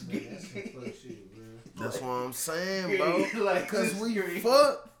 Man, that's some fuck shit, bro. That's what I'm saying, bro. Green, like, Cause just we green.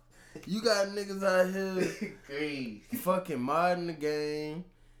 fuck. You got niggas out here Green. fucking modding the game,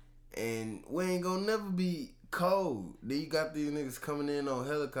 and we ain't gonna never be cold. Then you got these niggas coming in on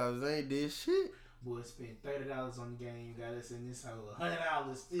helicopters. They ain't did shit. Boy, spent $30 on the game. Got us in this hole.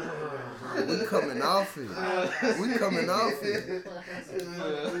 $100 still. We coming off it. We coming off it.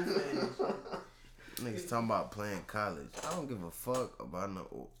 Niggas talking about playing college. I don't give a fuck about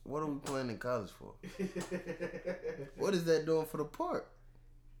no. What are we playing in college for? What is that doing for the park?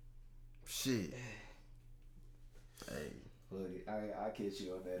 Shit. Hey. Look, I catch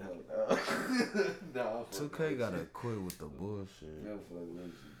you on that hoe. No, 2K gotta quit with the bullshit.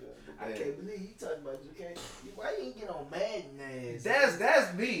 I can't believe you talking about 2K. Why you ain't get on Madden ass?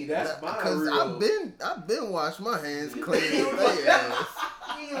 That's me. That's my Cause real. I've been washing my hands clean with their ass.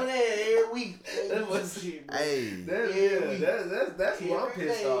 You on that every week. That was some shit, bro. Hey. That's what I'm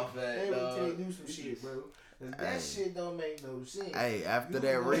pissed off at, Every dog. day do some shit, bro. 'Cause that shit don't make no sense. Hey, after You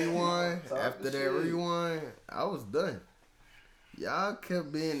that know rewind, talking after that shit. rewind, I was done. Y'all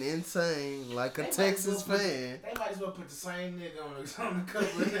kept being insane like a They might Texas as well put- fan. They might as well put the same nigga on the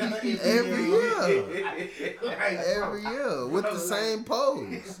cover Every year. Like, Every year with bro, the like- same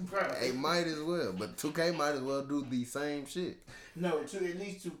pose. Bro. They might as well, but 2K might as well do the same shit. No, at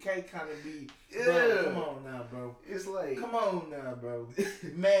least 2K kind of be. Yeah. Bro, come on now, bro. It's like Come on now, bro.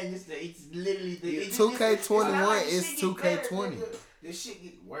 Man, it's literally the. Yeah, 2K21 is this shit get 2K20. better, nigga. This shit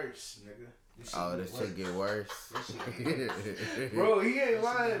get worse, nigga. Oh, this shit get worse. That shit get worse. bro, he ain't That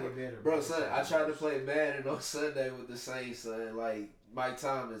lying. shit get better, Bro, bro. son, I tried to play Madden on Sunday with the Saints, son. Like, Mike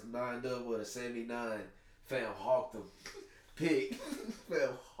Thomas lined up with a 79. Fam hawked him. Pick. Fam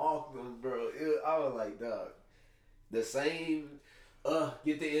hawked him, bro. I was like, dog. The same,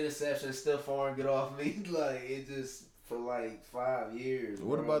 get the interception, stiff arm, get off me. Like, it just, for like 5 years.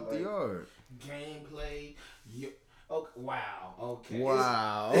 What bro. about the Like, yard? Gameplay. Okay, wow. Okay.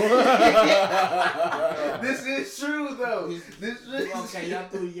 Wow. This is true, though. This is Okay, y'all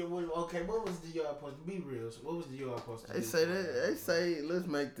threw your. Okay, what was the yard supposed to be real? What was the yard supposed to They do? say that. They say let's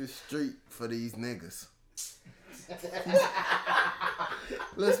make this street for these niggas.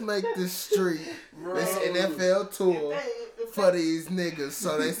 Let's make this street, this NFL tour for these niggas,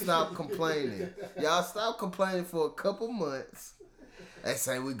 so they stop complaining. Y'all stop complaining for a couple months. They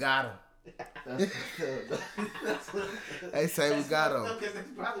say we got them. They say we got them. Because that's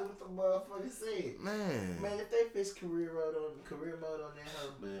probably what the motherfucker said. Man, Man, if they fix career mode on that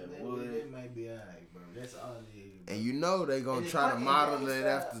hoe, Man, they might be alright, bro. That's all it is. Bro. and you know they gonna And try to fucking model game it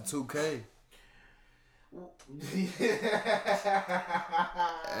style. after 2K.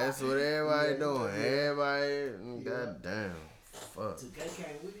 That's what everybody doing. Everybody, goddamn, fuck. 2K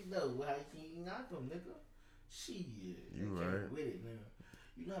came with it though. How can you knock them, nigga? Shit. You They came right. with it now.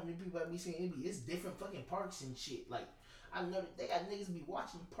 You know how many people I be seeing? It's different fucking parks and shit. Like, I know that they got niggas be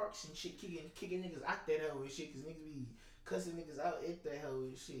watching parks and shit, kicking niggas out that hoe and shit, cause niggas be cussing niggas out at that hoe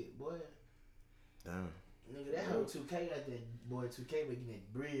and shit, boy. Damn. Nigga, that hoe 2K got that boy 2K making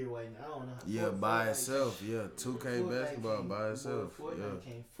that bread right now. I don't know how. Yeah, by itself. Yeah, 2K basketball by itself. Fortnite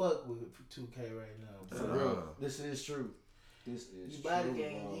Yeah. can't fuck with 2K right now. At Bro. all. This is true. This is You buy the true,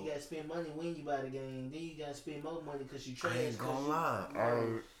 game, bro. you gotta spend money when you buy the game. Then you gotta spend more money because you I trash. ain't gonna lie.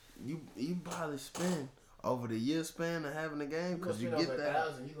 You probably spend over the year span of having a game because you get that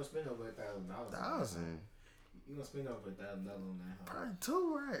 $1,000. You gonna spend over $1,000. $1,000. You gonna spend over $1,000 on that. Hoe. Probably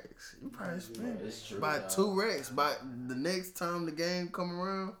 2 racks. You probably spend It's true. by dog. 2 racks by the next time the game come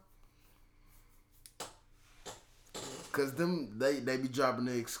around. Cause them they be dropping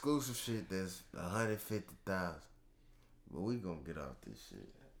the exclusive shit that's 150,000. But we gonna get off this shit.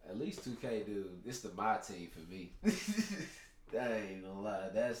 At least 2K, dude. It's the my team for me. I ain't gonna lie.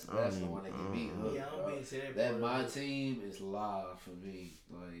 That's the one that get me hooked. Yeah, I'm bro. being to that. That bro. my team is live for me.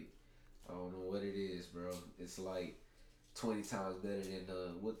 Like, I don't know what it is, bro. It's like 20 times better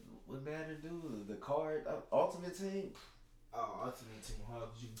than what Madden do? The card Ultimate Team. Oh, Ultimate Team hard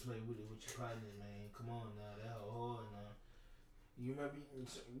 'cause you can play with it with your partner, man. Come on now, that hoe hard now. You remember you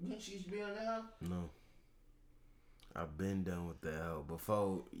used to be on that hoe? No. I've been done with that hoe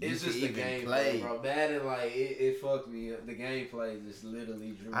before. It's you just could the even gameplay, bro. Madden, like, it fucked me up. The gameplay just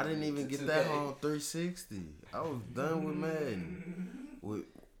literally drew I didn't me even to get that 2K. on 360. I was done with Madden.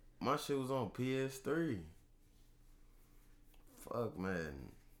 My shit was on PS3. Fuck Madden.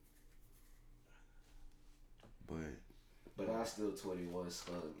 But I still 21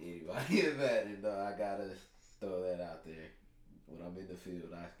 skunk anybody in Madden, though. I gotta throw that out there. when I'm in the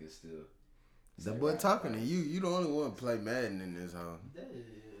field, I can still. The boy talking to you. You the only one play Madden in this house. That is,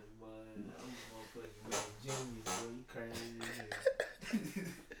 boy. I'm motherfucking genius, bro. You crazy as hell.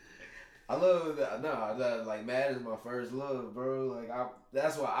 I love that. No, like Madden is my first love, bro. Like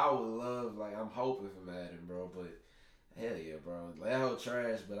that's why I would love. Like I'm hoping for Madden, bro. But hell yeah, bro. Like, that whole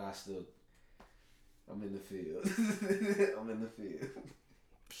trash, but I'm in the field. I'm in the field.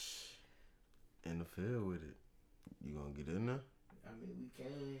 In the field with it. You gonna get in there? I mean, we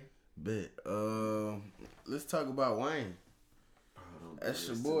can. Bet. Let's talk about Wayne. Bro, don't do That's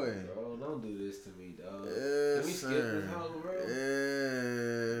your this boy. to me, bro. Don't do this to me, dog. Yes, Can we skip this whole, bro?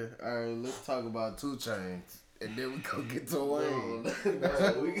 Yeah. All right, let's talk about 2 Chainz, and then we go get to Wayne. No,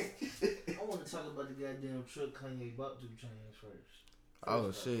 I want to talk about the goddamn truck Kanye bought 2 Chainz first.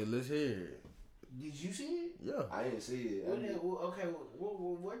 Oh shit, let's hear it. Did you see it? Yeah, I didn't see it. Where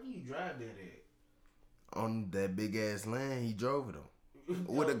do you drive that at? on that big ass land, he drove it on.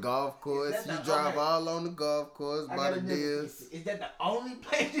 With a golf course, Is he that the- drive okay. all on the golf course I by gotta the know, deals. is that the only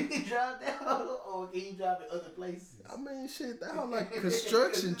place you can drive that on, or can you drive in other places? I mean, shit, that hoe like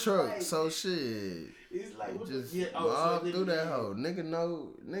construction It's truck, like- so shit. It's like what Just the, mob so through that literally- hoe.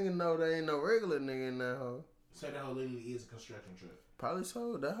 Nigga know there ain't no regular nigga in that hoe. So that whole literally is a construction truck. Probably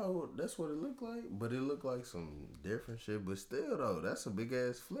so. That hoe, that's what it looked like. But it looked like some different shit. But still though, that's a big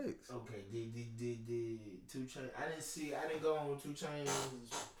ass flex. Okay, did 2 Chainz? I didn't go on 2 Chainz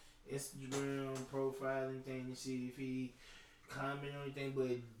Instagram profile and anything to see if he comment or anything. But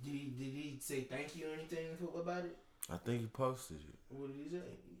did he say thank you or anything about it? I think he posted it. What did he say?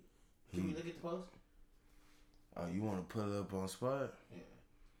 Can we look at the post? Oh, you want to put it up on spot? Yeah.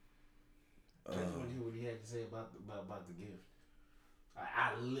 I just want to hear what he had to say about the gift.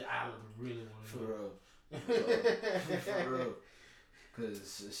 I really want to For know. real. For real.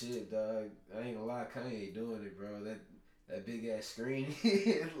 Cause shit, dog, I ain't gonna lie, Kanye doing it, bro. That big ass screen,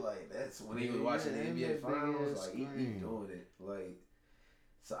 like that's when he was watching the NBA finals, like he doing it, like.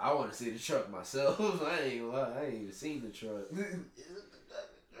 So I want to see the truck myself. I ain't gonna lie, I ain't even seen the truck.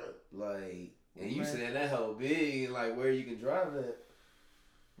 Like, and you said that hoe big, like where you can drive it.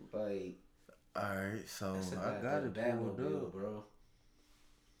 Like, Alright, so that's I got it pulled Batmobile, up. bro.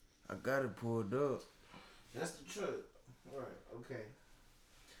 I got it pulled up. That's the truck. All right. Okay.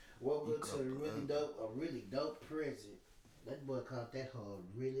 Welcome to a really dope present. That boy called that whole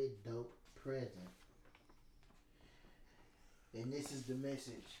really dope present. And this is the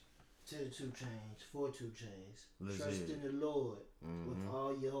message to the 2 Chainz, for 2 Chainz. Let's Trust hear in the Lord Mm-hmm. with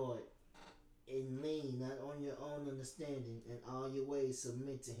all your heart, and lean not on your own understanding, and all your ways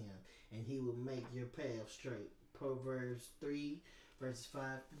submit to Him, and He will make your path straight. Proverbs 3, verses 5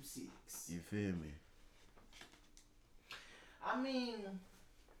 through 6. You feel me? I mean,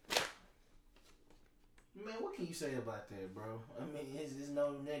 man, what can you say about that, bro? I mean, it's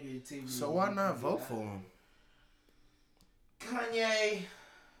no negativity. So why not vote for him? Kanye. Uh-oh.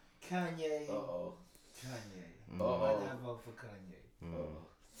 Kanye. Uh-oh. Why not vote for Kanye? Uh-oh.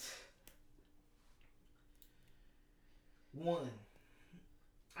 One,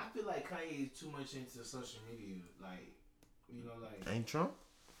 I feel like Kanye is too much into social media. Like, you know, like Ain't Trump?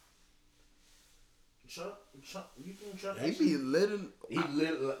 Trump. You think Trump? He be little. He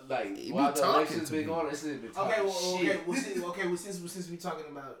like He be while the talking election's to been me. going, this has been Okay, talking well, since we talking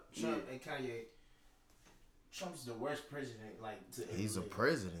about Trump and Kanye, Trump's the worst president, like to ever He's a live.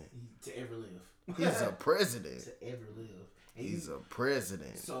 president. To ever live. He's a president. to ever live. And He's you, a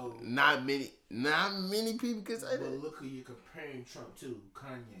president. So- not many people can say but that. look who you're comparing Trump to,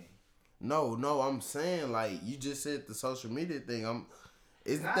 Kanye. No, I'm saying like you just said the social media thing.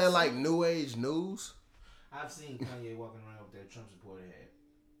 Isn't I that see- like new age news? I've seen Kanye walking around with that Trump supporter hat.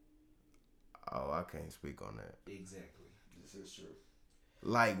 Oh, I can't speak on that. Exactly. This is true.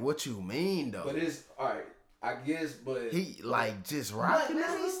 Like, what you mean though? But it's alright, I guess, but He like just But rocking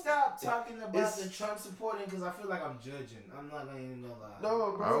let me it. stop talking about It's- the Trump supporting because I feel like I'm judging. I'm not gonna even know lie. no,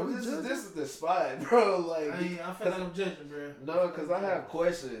 Are bro, we this judging? is the spot, bro. Like, I feel like I'm judging, bro. no, because I have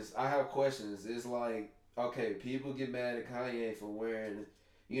questions. It's like, okay, people get mad at Kanye for wearing,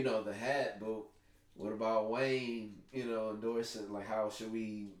 the hat, but what about Wayne, endorsing, like, how should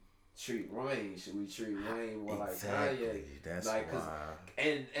we treat Wayne? Should we treat Wayne more like Kanye? That's Like, 'cause- why.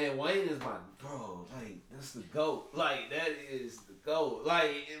 And Wayne is my bro, like, that's the GOAT. Like, that is the GOAT.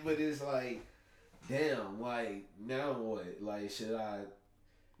 Like, but it's like, damn, like, now what? Like, should I,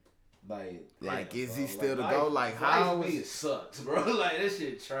 Like, damn, is bro. he still the life- GOAT? Like, life how with me, was- it sucks, bro. Like, that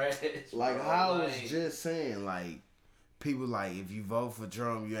shit trash. Like bro. how I Like, was just saying, like people like, if you vote for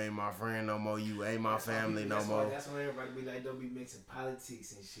Trump, you ain't my friend no more. You ain't my family no more. That's why everybody be like, don't be mixing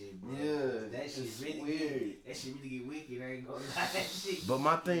politics and shit, bro. Yeah, that shit really weird. That shit really get wicked. I ain't gonna lie, that shit. But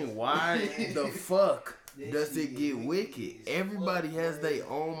my thing, why the fuck That does shit it get wicked? as Everybody fuck, has bro. their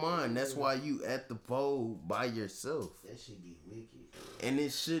own mind. That's why you at the poll by yourself. That shit get wicked. And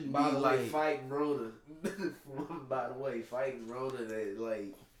it shouldn't By be the like, way, fighting Rona. By the way, fighting Rona that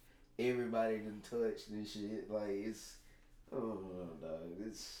like everybody done touched and shit. Like it's, oh dog,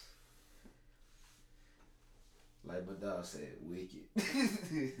 it's like my dog said, wicked,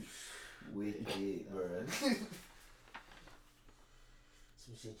 wicked, bro.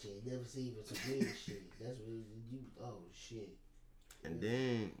 Some shit you ain't never seen, but some weird shit. That's what you. Oh shit. and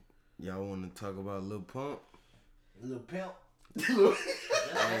then y'all want to talk about Lil Pump? Little pimp.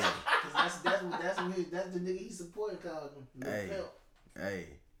 Hey. That's the nigga he supported called him. Lil Hey. Pimp. Hey,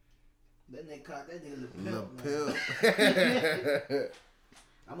 That nigga called that nigga Lil Lil Pimp. Pimp.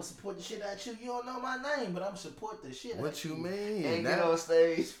 I'ma support the shit out you. You don't know my name, but I'ma support the shit out What you mean? Ain't get on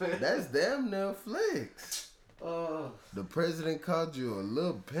stage, man. That's damn near flex. Oh, The president called you a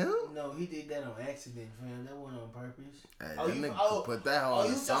little pimp? No, he did that on accident, fam. That wasn't on purpose. Hey, Oh, that you- nigga oh, put that Oh, on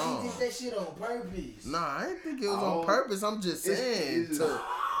you the thought song. he did that shit on purpose? Nah, I didn't think it was Oh. on purpose. I'm just saying. it's- to-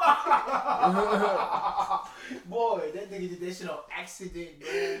 Boy, that nigga did that shit on accident,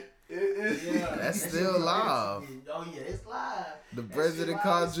 man. Yeah, That's that still shit was on live. accident. Oh yeah, it's live. The That president shit live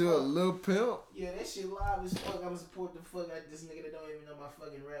called as you a fuck. little pimp? Yeah, that shit live as fuck. I'ma support the fuck out of this nigga that don't even know my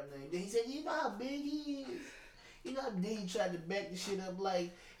fucking rap name. Then he said, you know how big he is. You know how big he tried to back the shit up like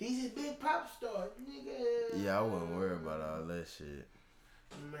he's a big pop star, nigga. Yeah, I wouldn't worry about all that shit.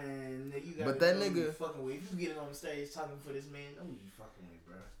 Man, nigga, you gotta But that know who you nigga- fucking with. If you get on the stage talking for this man, know who you fucking with,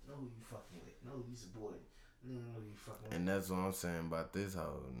 bro. Know who you fucking with. Know who you supporting. Know who you fucking with. And that's what I'm saying about this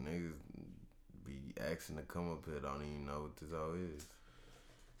hoe. Niggas be asking to come up here, don't even know what this hoe is.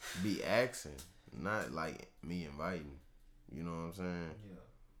 Be asking, not like me inviting. You know what I'm saying? Yeah.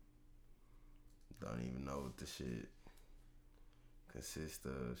 Don't even know what the shit consists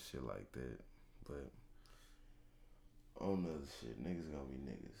of, shit like that. But on the other shit, niggas gonna be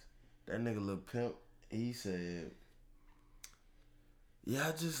niggas. That nigga Lil Pimp, he said, yeah,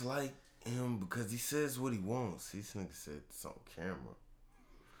 I just like him because he says what he wants. This nigga said this on camera.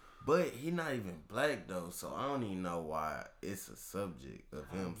 But he not even black though, so I don't even know why it's a subject of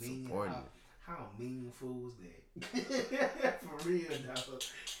him supporting it. How meaningful was that? For real, dog.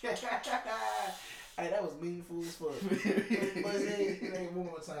 Hey, that was meaningful as fuck. What the boy said? One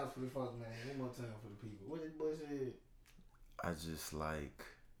more time for the fuck, man. One more time for the people. What did the boy say? I just like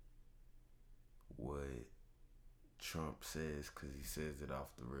what Trump says because he says it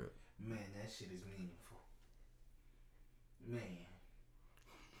off the rip. Man, that shit is meaningful. Man.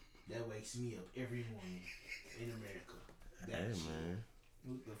 That wakes me up every morning in America. That Hey, shit. man.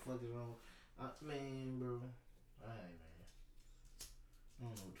 What the fuck is wrong? Man, bro. Alright, man. I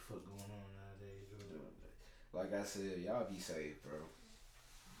don't know what the fuck going on nowadays, bro. like I said, y'all be safe, bro.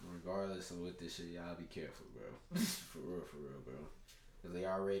 Regardless of what this shit, y'all be careful, bro. For real, bro. Cause they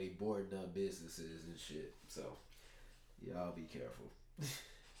already boarding up businesses and shit, so y'all be careful.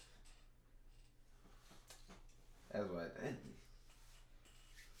 That's why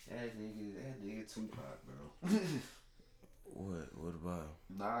that nigga Tupac, bro. What about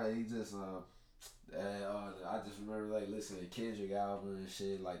him? Nah, he just I just remember like listening to Kendrick album and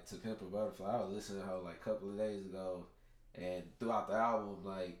shit, like To Pimp a Butterfly. I was listening to her like a couple of days ago, and throughout the album,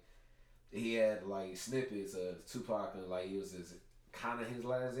 like he had like snippets of Tupac, and like it was his kind of his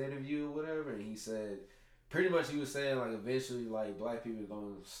last interview or whatever, and he said pretty much he was saying like eventually like black people are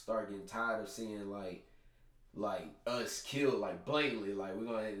gonna start getting tired of seeing like us killed like blatantly, like we're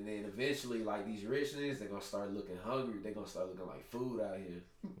gonna, and then eventually like these rich niggas, they're gonna start looking hungry, they're gonna start looking like food out here.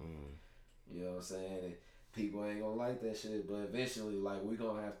 You know what I'm saying? And people ain't gonna like that shit, but eventually like we're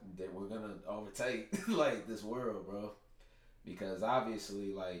gonna overtake like this world, bro, because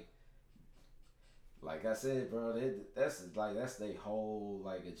obviously like I said, bro, that's their whole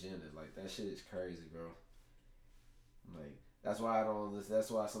like agenda. Like that shit is crazy, bro. Like that's why I don't listen.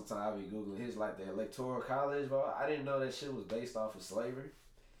 That's why sometimes I be googling his like the Electoral College, bro. I didn't know that shit was based off of slavery.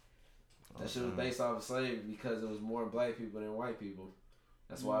 That shit was based off of slavery because it was more black people than white people.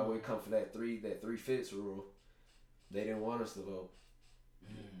 That's why we come for that 3/5 rule. They didn't want us to vote.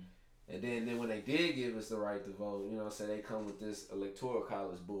 And then when they did give us the right to vote, you know what I'm saying, they come with this Electoral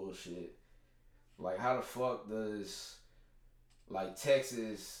College bullshit. Like how the fuck does like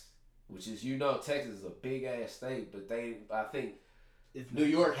Texas, which is, you know, Texas is a big ass state, but I think New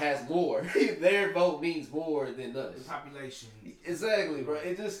York has more. Their vote means more than us. The population. Exactly, bro.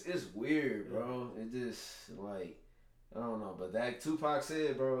 It's weird, bro. It just like I don't know, but that Tupac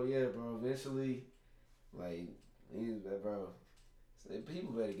said, bro, yeah, bro, eventually, like, bro,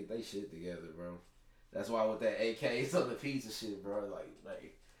 people better get their shit together, bro. That's why with that AKs on the pizza shit, bro,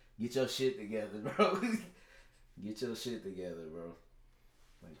 like, get your shit together, bro. Get your shit together, bro.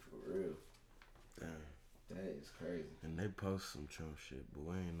 Like, for real. Damn. That is crazy. And they post some Trump shit, but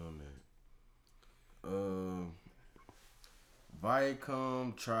we ain't on that.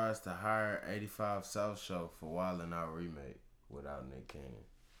 Viacom tries to hire 85 South Show for Wild 'N Out remake without Nick Cannon.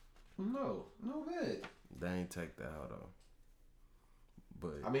 No bad. They ain't take that out though.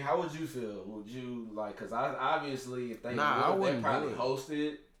 But I mean, how would you feel? Would you like? Cause I obviously if they I would, they wouldn't probably do it.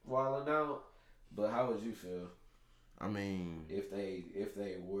 hosted Wild 'N Out. But how would you feel I mean, if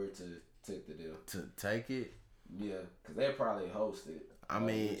they were to take the deal? to take it, Yeah, cause they probably hosted. I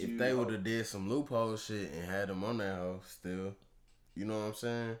mean, if they would have did some loophole shit and had them on that house still, you know what I'm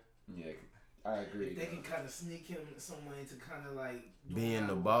saying? Yeah, I agree. If they can kind of sneak him some way to kind of like Being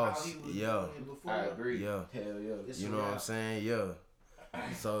the how boss, he was yeah. doing it before. I agree. Yeah. Hell yeah. It's You a know what I'm wrap. saying? Yeah.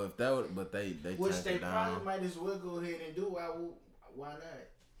 So if that would, but they Which take they it probably down. might as well go ahead and do. Why not?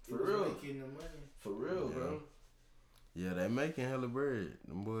 For It was real. making the money. For real, Yeah. bro. Yeah, they making hella bread.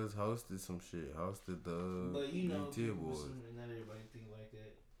 Them boys hosted some shit. Hosted the But you know, BT people boys. not everybody think like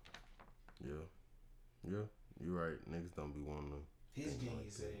that. Yeah. Yeah. You right. Niggas don't be wanting to. His Think gang like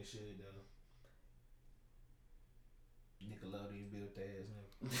is that. saying shit though. Nickelodeon built ass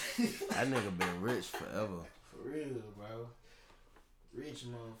nigga. That nigga been rich forever. For real, bro. Rich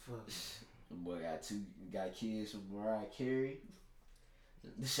motherfucker. The boy got kids from Mariah Carey.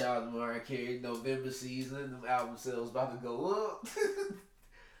 Shout out to Mariah Carey. November season. Them album sales about to go up.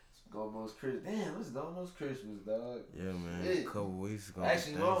 It's almost Christmas. Damn, it's almost Christmas, dog. Yeah, man. Yeah. A couple weeks ago.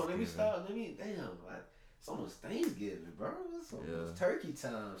 Actually, no. Let me Thanksgiving. stop. It's almost Thanksgiving, bro. It's almost turkey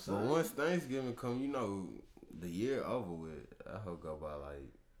time. So But once Thanksgiving come, you know, the year over with. I hope go by like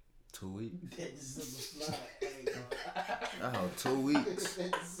 2 weeks. That December fly. I ain't gonna- I hope 2 weeks.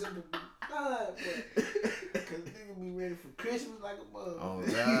 That December be fly, boy. Cause nigga be ready for Christmas like a motherfucker. Oh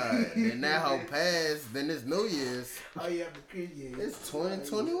God! Then that whole passed. Then it's New Year's. Oh yeah, for Christmas. Yeah. It's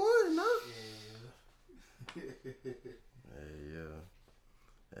 2021, no? Yeah. Hey, yeah.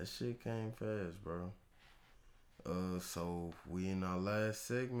 That shit came fast, bro. So we in our last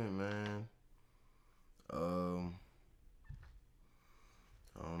segment, man. I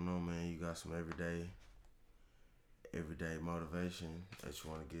don't know, man. You got some everyday motivation that you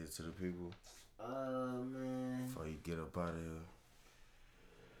want to give to the people Man. before you get up out of here.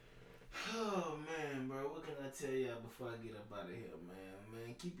 Oh man, bro, what can I tell y'all before I get up out of here, man?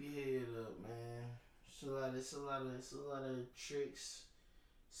 Man, keep your head up, man. It's a lot of tricks.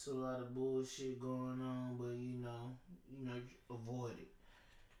 It's a lot of bullshit going on, but you know, avoid it.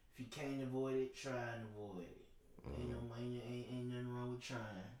 If you can't avoid it, try and avoid it. Ain't nothing wrong with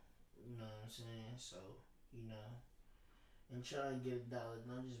trying. You know what I'm saying? So, and try and get $1.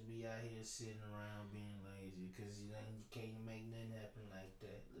 Don't just be out here sitting around being lazy, cause you can't make nothing happen like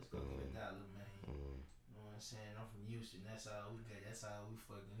that. Let's go get $1, man. You know what I'm saying? I'm from Houston. That's all we got. That's all we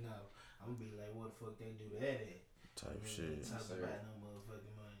fucking know. I'm gonna be like, what the fuck they do that at? Type You shit. ain't talk about no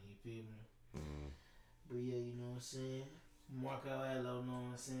motherfucking money. You feel me? Mm. But yeah, you know what I'm saying? Marco Hello, know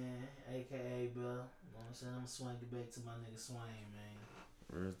what I'm saying? AKA Bill. You know what I'm saying? I'm swing it back to my nigga Swain, man.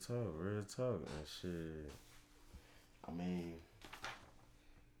 Real talk, and shit. I mean,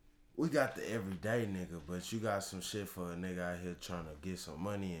 we got the everyday nigga, but you got some shit for a nigga out here trying to get some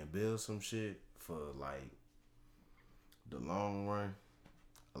money and build some shit for like the long run,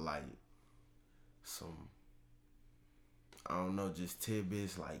 like some, I don't know, just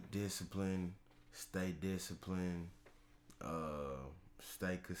tidbits like discipline, stay disciplined,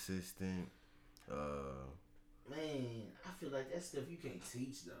 stay consistent. Man, I feel like that stuff you can't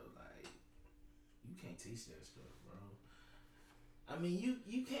teach though. Like, you can't teach that stuff, bro. I mean,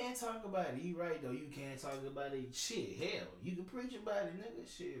 you can't talk about it. You right though. You can't talk about it. Shit, hell, you can preach about it, nigga.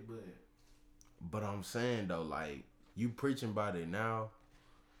 Shit, But I'm saying though, like, you preaching about it now,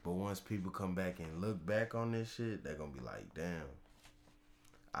 but once people come back and look back on this shit, they're gonna be like, damn,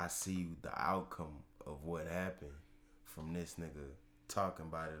 I see the outcome of what happened from this nigga talking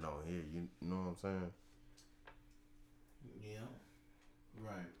about it on here. You know what I'm saying? yeah,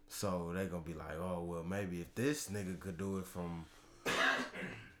 right. So they gonna be like, oh well, maybe if this nigga could do it from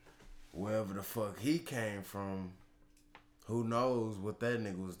wherever the fuck he came from, who knows what that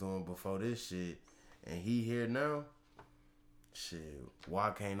nigga was doing before this shit, and he here now. Shit,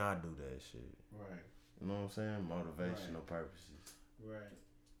 why can't I do that shit? Right. You know what I'm saying? Motivational purposes. Right.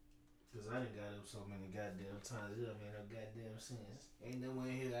 Cause I done got up so many goddamn times. It don't make no goddamn sense. Ain't no one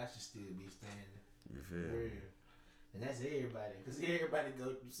here I should still be standing. You For feel me? real. And that's everybody, because everybody go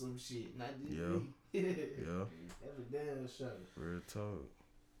through some shit, not just me. Yeah. That's a damn show. Real talk.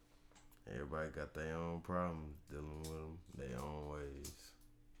 Everybody got their own problems dealing with them their own ways.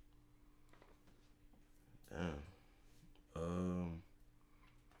 Damn.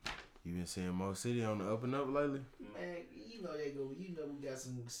 You been seeing Mo City on the up and up lately? Man, you know they go. You know we got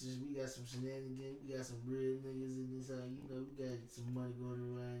some shenanigans. We got some real niggas in this house. You know we got some money going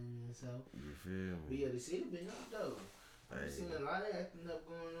around in this house. You feel me? But yeah, the city been up though. Hey. I've seen a lot of acting up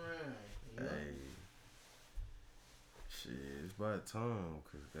going around. You know? Hey. Shit, it's about time,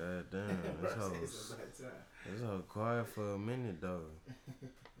 cause goddamn, this whole quiet for a minute though.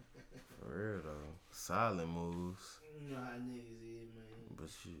 For real though, silent moves. You know how niggas is, man. But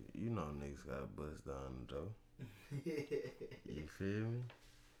you know niggas gotta bust down the door. You feel me?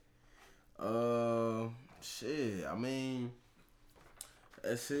 Shit. I mean,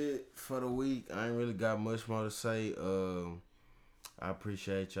 that's it for the week. I ain't really got much more to say. I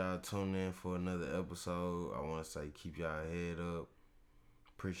appreciate y'all tuning in for another episode. I want to say keep y'all head up.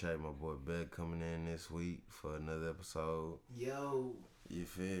 Appreciate my boy Beck coming in this week for another episode. Yo. You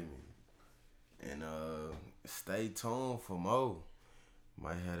feel me? And stay tuned for more.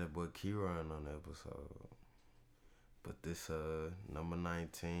 Might have that boy Kieran on the episode. But this number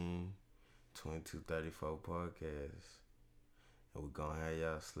 19, 2234 podcast. And we gonna have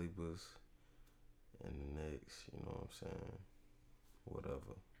y'all sleepers in the next, you know what I'm saying?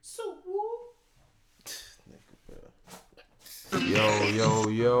 Whatever. So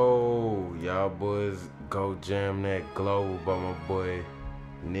Yo, y'all boys go jam that Globe by my boy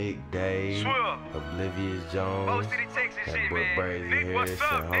Nick Dave, Oblivious Jones, that boy Brazy Harris,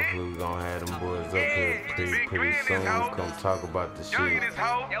 and hopefully we gonna have them boys up here pretty soon. Come talk about the shit.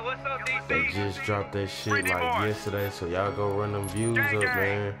 They just dropped that shit like yesterday, so y'all go run them views up,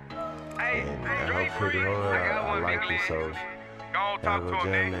 man. And I hope pretty hard. I like it, so y'all go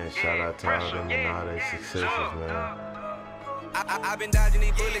jam that. Shout out to all them and all their successes, man. I've been dodging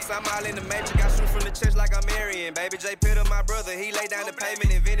these bullets, I'm all in the matrix. I shoot from the chest like I'm Aryan. Baby J Pitter, my brother, he laid down the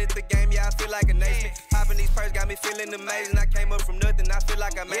pavement, invented the game, yeah, I feel like a nation. Popping these perks got me feeling amazing. I came up from nothing, I feel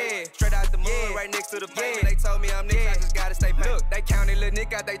like I made it. Straight out the mud, right next to the pavement. They told me I'm Nick, I just gotta stay paid. Look, they counted Lil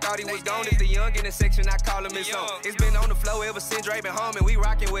Nick out, they thought he was gone. If the young in the section, I call him his own. It's been on the flow ever since Dre been home, and we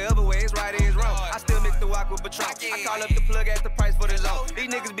rockin' wherever where it's right, it's wrong. I still mix the walk with Patron. I call up the plug at the price for the loan.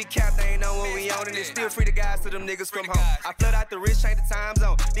 These niggas be capped, they ain't know what we own, and it's still free to guys to them niggas from home. I flood out the wrist, change the time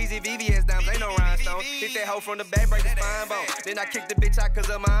zone. These VVS dimes ain't no rhinestone. Hit that hoe from the back, break the spine bone. Then I kick the bitch out cause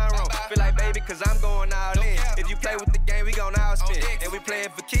of my own. Feel like baby cause I'm going all in. If you play with the game, we gon' outspin. And we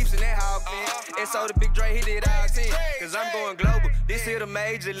playin' for keeps and that hog fin. And so the big Dre, he did all 10. Cause I'm going global. This here the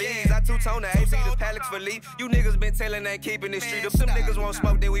major leagues. I two-tone the AP, the Palex for leap. You niggas been tellin' ain't keeping the street up. Some niggas won't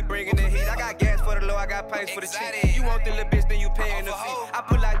smoke, then we bringin' the heat. I got gas for the low, I got paints for the cheap. You want the little bitch, then you payin' the fee. I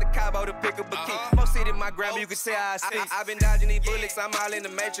put like the Cabo to pick up a key. Most sit in my grandma, you can say I speak. I've been dodging these bullets, I'm all in the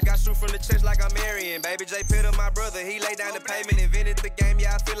matrix. I shoot from the chest like I'm Aryan. Baby J Pitter, my brother, he laid down the pavement, invented the game,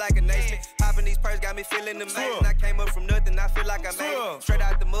 yeah, I feel like a nation. Popping these perks got me feeling amazing. I came up from nothing, I feel like I made it. Straight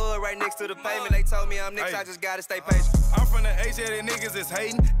out the mud, right next to the pavement. They told me I'm Nick, I just gotta stay patient. I'm from the H, yeah, they niggas is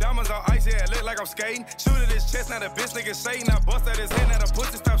hating. Diamonds on ice, yeah, it look like I'm skating. Shoot at his chest, now the bitch nigga Satan. I bust at his head, now the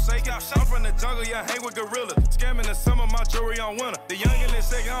pussy stop shaking. I'm from the jungle, yeah, hang with gorillas. Scamming the summer, my jewelry on winter. The young in this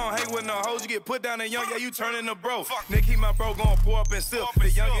second, I don't hang with no hoes. You get put down and young, yeah, you turning to bro. Nick, he my bro, gon' pour up and sip. The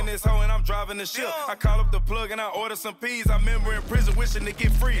young in this hoe, and I'm driving the ship. I call up the plug and I order some peas. I remember in prison wishing to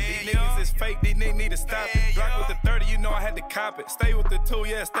get free. These niggas is fake, these niggas need to stop it. Glock with the 30, you know I had to cop it. Stay with the 2,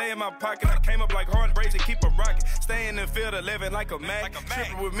 yeah, stay in my pocket. I came up like hard brazen, keep a rocket. Stay in the field 11 like a Mac.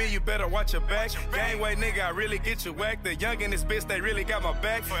 Trippin' with me, you better watch your back. Gangway nigga, I really get you whacked. The young in this bitch, they really got my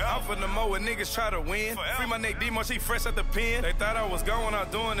back. I'm from the mo where niggas try to win. Free my neck Demo, she fresh at the pen. They thought I was going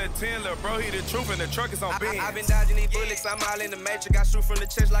out doing the 10. Lil' bro, he the truth and the truck is on Benz. I've been dodging these bullets, I'm all in the matrix. I shoot from the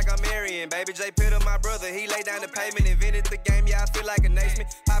chest like I'm Aryan. Baby J Pitter, my brother, he laid down the pavement, invented the game, yeah, I feel like a nation.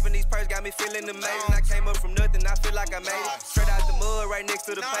 Popping these perks got me feeling amazing. I came up from nothing, I feel like I made it. Straight out the mud, right next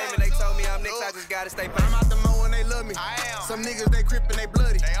to the pavement. They told me I'm Nick, I just gotta stay patient. I'm out the mo and they love me. Some niggas, they crip and they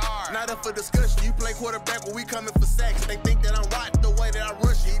bloody. They are. Not up for discussion. You play quarterback, but we coming for sacks. They think that I'm right the way that I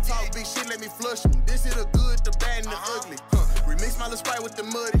rush it. He talk big shit, let me flush him. This is the good, the bad, and the ugly. Remix my little Sprite with the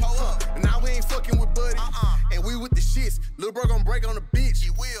muddy. And now we ain't fucking with Buddy. And we with the shits. Lil' bro gon' break on the bitch. He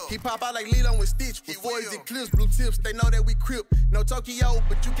will. He pop out like Lilo with Stitch. With 40s and clips, blue tips, they know that we crip. No Tokyo,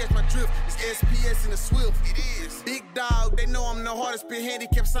 but you catch my drift. It's SPS in the Swift. It is. Big dog, they know I'm the hardest spin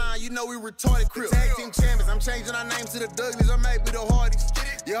handicap sign. You know we retarded crip. Tag team champions, I'm changing our name to the Douglas or maybe the Hardys.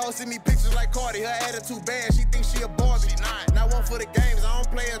 Your hoe send me pictures like Cardi. Her attitude bad, she thinks she a Barbie. Not one for the games, I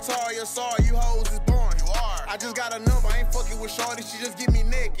don't play Atari or sorry. You hoes is boring. You are. I just got a number, I ain't fucking with shorty. She just give me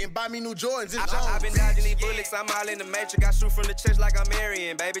neck and buy me new Jordans. It's Jones. I've been dodging these bullets, I'm all in the matrix. I shoot from the chest like I'm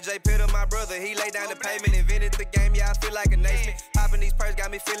Aryan. Baby J Pitter, my brother, he laid down the pavement. Invented the game, yeah, I feel like a nation. Popping these perks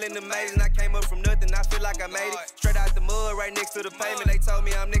got me feeling amazing. I came up from nothing, I feel like I made it. Straight out the mud, right next to the pavement. They told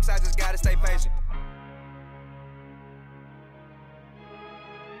me I'm next, I just gotta stay patient.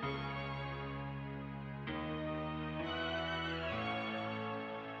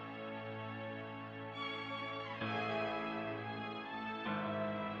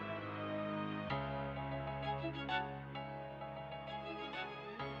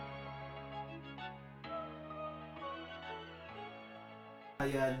 How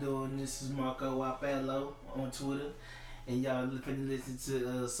y'all doing? This is Marco Wapello on Twitter, and y'all looking to listen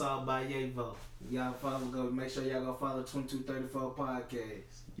to Saul by Yavo. Y'all make sure y'all go follow 2234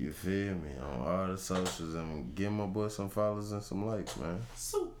 Podcast. You feel me? On all the socials, and give my boy some follows and some likes, man.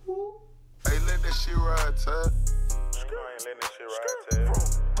 So, Hey, let that shit ride, Ted. I ain't letting this shit ride,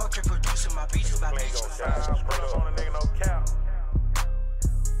 Ted. Portrait producing my beats, my beats. Sprinklers on a nigga, no cap.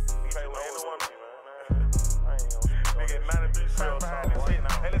 He ain't the one, man. I ain't gonna nigga 93 sales behind this shit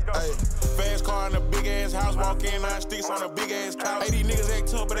now. Hey, let's go. Hey, fast car in a big ass house, walk in 9 sticks on a big ass couch. Hey, these niggas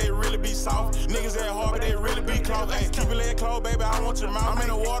act tough, but they really be soft. Niggas act hard, but they really be close. Hey, keep your leg closed, baby, I want your mouth. I'm in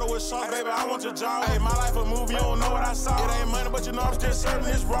the water with sauce, baby, I want your jaw. Hey, my life a movie, you don't know what I saw. It ain't money, but you know I'm still serving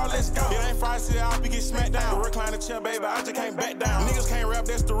this raw, let's go. It ain't fried, sit out, we get smacked down. Recline the chair, baby, I just can't back down. Niggas can't rap,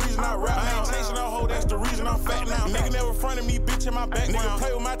 that's the reason I rap now. I ain't chasing no hoe, that's the reason I'm fat now. Nigga never fronted me, bitch, in my background. Nigga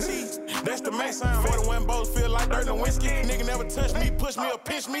play with my teeth, that's the main sound. 41 boats feel like dirt and whiskey. Nigga never touch me, push me or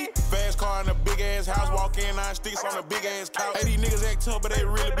pinch me. Fast car in a big ass house, walk in 9 sticks on a big ass couch. Hey, these niggas act tough, but they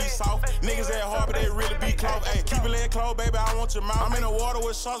really be soft. Niggas act hard, but they really be close. Hey, keep your leg closed, baby, I want your mouth. I'm in the water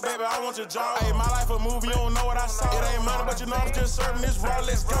with sauce, baby, I want your jaw. Hey, my life a movie, you don't know what I saw. It ain't money, but you know I'm just serving this raw,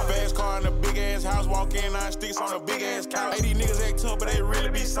 let's go. Fast car in a big ass house, walk in 9 sticks on a big ass couch. Hey, these niggas act tough, but they really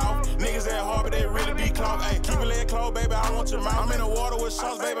be soft. Niggas act hard, but they really be close. Hey, keep your leg closed, baby, I want your mouth. I'm in the water with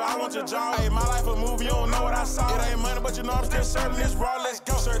sauce, baby, I want your jaw. Hey, my life a movie, you don't know what I saw. It ain't money, but you know I'm still serving this raw, let's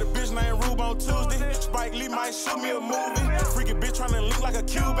go. Sir, the bitch named Rube on Tuesday. Spike Lee might shoot me a movie. Freaky bitch tryna link like a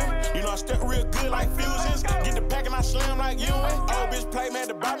Cuban. You know I step real good like fusions. Get the pack and I slam like Ewing. Old bitch play man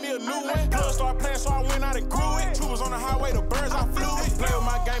to buy me a new one. Blood start playing so I went out and grew it. Troopers on the highway, the birds I flew it. Play with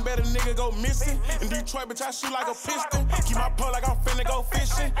my gang, better nigga go missing. In Detroit, bitch, I shoot like a piston. Keep my pole like I'm finna go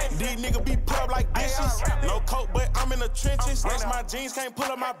fishing. These niggas be put up like dishes. No coat, but I'm in the trenches. Next my jeans can't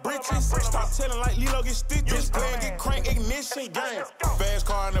pull up my britches. Stop telling like Lilo get stitches. Play and get crank, ignition, gang. Fast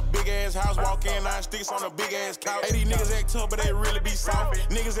car in a big ass house, walk in 9 sticks on a big ass couch. Hey, these niggas act tough, but they really be soft.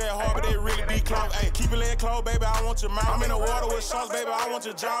 Niggas act hard, but they really be close. Hey, keep your leg closed, baby, I want your mouth. I'm in the water with sauce, baby, I want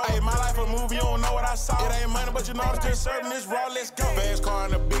your jaw. Hey, my life a movie, you don't know what I saw. It ain't money, but you know I'm still serving this raw, let's go. Fast car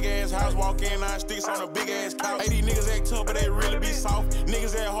in a big ass house, walk in 9 sticks on a big ass couch. Hey, these niggas act tough, but they really be soft.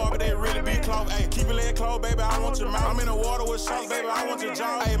 Niggas act hard, but they really be close. Hey, keep your leg closed, baby, I want your mouth. I'm in the water with sauce, baby, I want your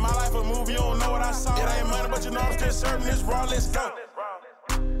jaw. Hey, my life a movie, you don't know what I saw. It ain't money, but you know I'm still serving this raw, let's go.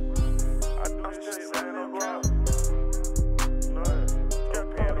 I'm still saying no ground. No, kept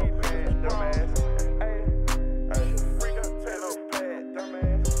paying no bad, dumbass. Hey, freak up, pay no bad,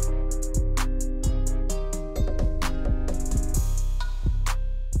 dumbass.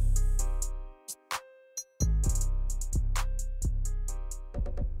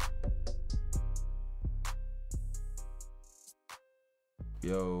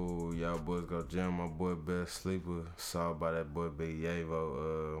 Yo, y'all boys go jam my boy Best Sleeper. Saw by that boy Big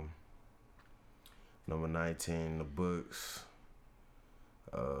Yavo. Number 19 in the books.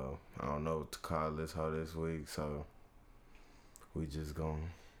 I don't know what to call this hoe this week, so we just gonna.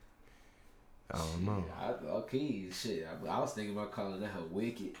 I don't know. Okay, shit. I was thinking about calling that her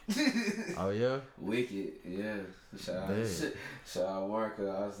Wicked. Oh yeah? Wicked, yeah. Shout out Marco.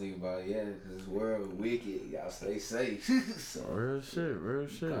 I was thinking about, this world wicked. Y'all stay safe. So, real shit.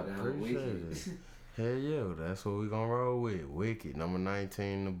 Appreciate it. Hell yeah, that's what we gonna roll with. Wicked, number 19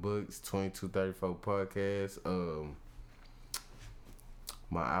 in the books, 2234 podcast.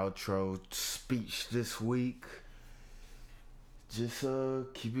 My outro speech this week. Just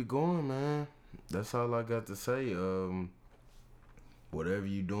keep it going, man. That's all I got to say. Whatever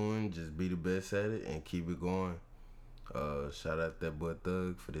you doing, just be the best at it and keep it going. Shout out that boy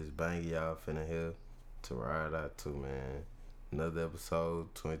Thug for this bang y'all finna hear to ride out to, man. Another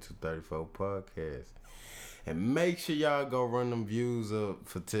episode, 2234 podcast. And make sure y'all go run them views up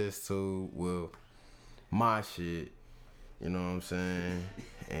for Test Tube with my shit. You know what I'm saying?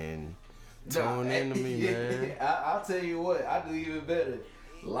 And tune in to me, man. I'll tell you what, I do even better.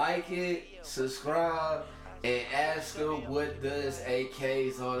 Like it, subscribe, and ask them what does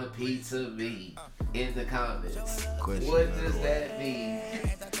AKs on a pizza mean in the comments. What does that mean?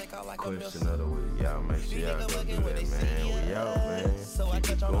 Question of the week. Y'all make sure y'all go do that, man. We out, man.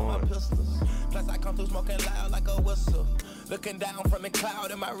 Keep it going. Plus I come through smoking loud like a whistle. Looking down from the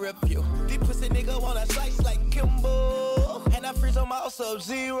cloud in my review. These pussy nigga wanna slice like Kimbo. And I freeze on my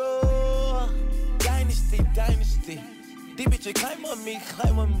Sub-Zero. Dynasty. These bitches climb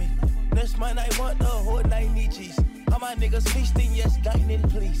on me. Next month I want the whole 90 G's. All my niggas feasting, yes, dining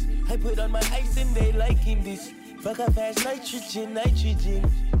please. I put on my ice and they liking this. Fuck up fast nitrogen.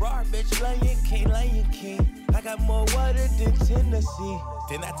 Raw bitch, Lion King. I got more water than Tennessee.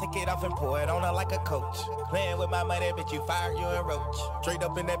 Then I take it off and pour it on her like a coach. Playing with my money, bitch, you fire, you and roach. Straight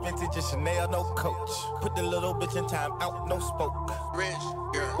up in that vintage Chanel, no coach. Put the little bitch in time out, no spoke. Rich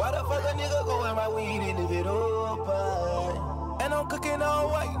girl. Why the fuck a nigga going my weed in the bit open? And I'm cooking all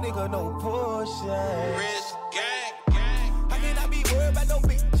white, nigga, no portion. Rich gang. How can I be worried about no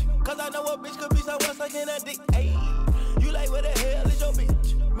bitch? Cause I know a bitch could be so what's like in a dick. Ayy, you like where the hell is your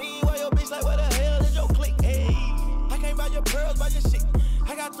bitch? Meanwhile your bitch like where the hell is your clique? Ayy, I can't buy your pearls, buy your shit.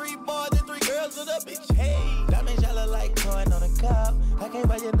 I got 3 boys and 3 girls with a bitch. Hey, diamonds yellow like corn on a cob. I can't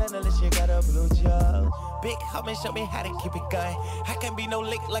buy you none unless you got a blue job. Big homie show me how to keep it going. I can't be no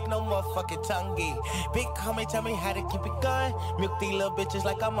lick like no motherfucking tonguey. Big homie tell me how to keep it going. Milk these little bitches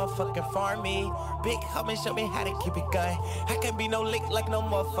like I'm a fucking farmy. Big homie show me how to keep it going. I can't be no lick like no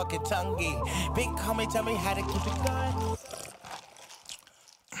motherfucking tonguey. Big homie tell me how to keep it going.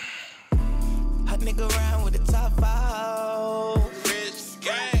 Hot nigga around with the top out.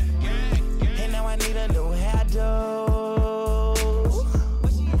 And now I need a new hairdo.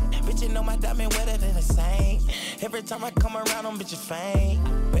 Bitch, you know my diamond wetter than a saint. Every time I come around, them bitches faint.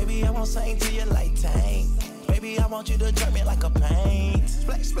 Baby, I won't sing till you like tank. Baby, I want you to drop me like a paint.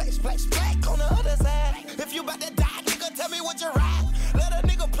 Splash on the other side. If you bout to die, nigga, tell me what you ride. Let a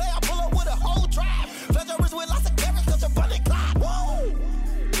nigga play, I pull up with a whole drive. Flood your wrist with lots of carrots, cause you're bunny clock. Whoa!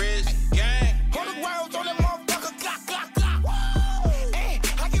 Rich gang. Hold the world on that motherfucker, clock.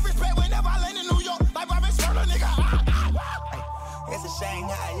 It's a shame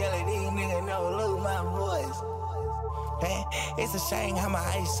how I yell at these niggas don't lose my voice. Hey, it's a shame how my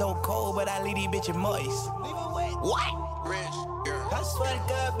ice so cold, but I leave these bitches moist. What? Rich girl. I swear to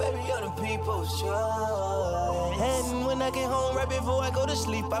God, baby, you're the people's choice. And when I get home right before I go to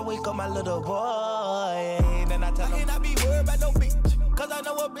sleep, I wake up my little boy. Then I tell him I cannot be worried about no bitch. Cause I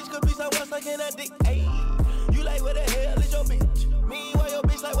know a bitch could be so what's like in a dick. Ayy, you like where the hell is your bitch? Meanwhile your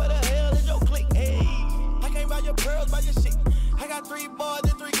bitch like where the hell is your clique? Ayy, I can't buy your pearls, buy your shit. I got 3 boys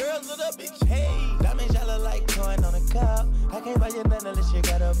and 3 girls with a bitch. Hey, diamonds yellow like corn on a cob. I can't buy you none unless you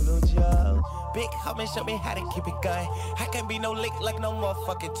got a blue job. Big homie show me how to keep it going. I can't be no lick like no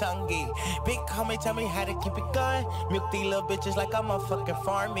motherfucking tonguey. Big homie tell me how to keep it going. Milk these little bitches like I'm a fucking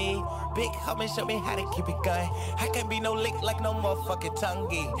farmy. Big homie show me how to keep it going. I can't be no lick like no motherfucking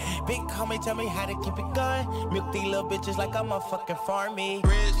tonguey. Big homie tell me how to keep it going. Milk these little bitches like I'm a fucking farmy.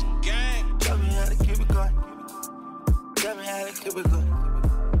 Rich gang. Tell me how to keep it going. Tell me how to keep it going.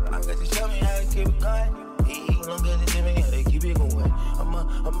 I got to show me how to keep it going. Hey, long as you tell me how to keep it going. I'ma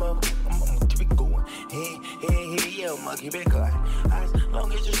keep it going. Hey, yeah, I'ma keep it going. As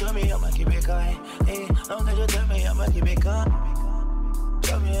long as you show me, I'ma keep it going. Hey, long as you tell me, I'ma keep it going.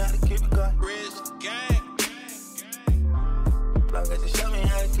 Tell me how to keep it going. Rich gang. Long as you show me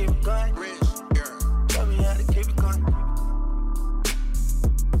how to keep it going. Rich girl. Tell me how to keep it going.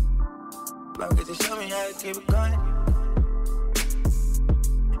 Long as you show me how to keep it going.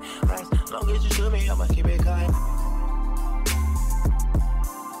 As long as you show me, I'ma keep it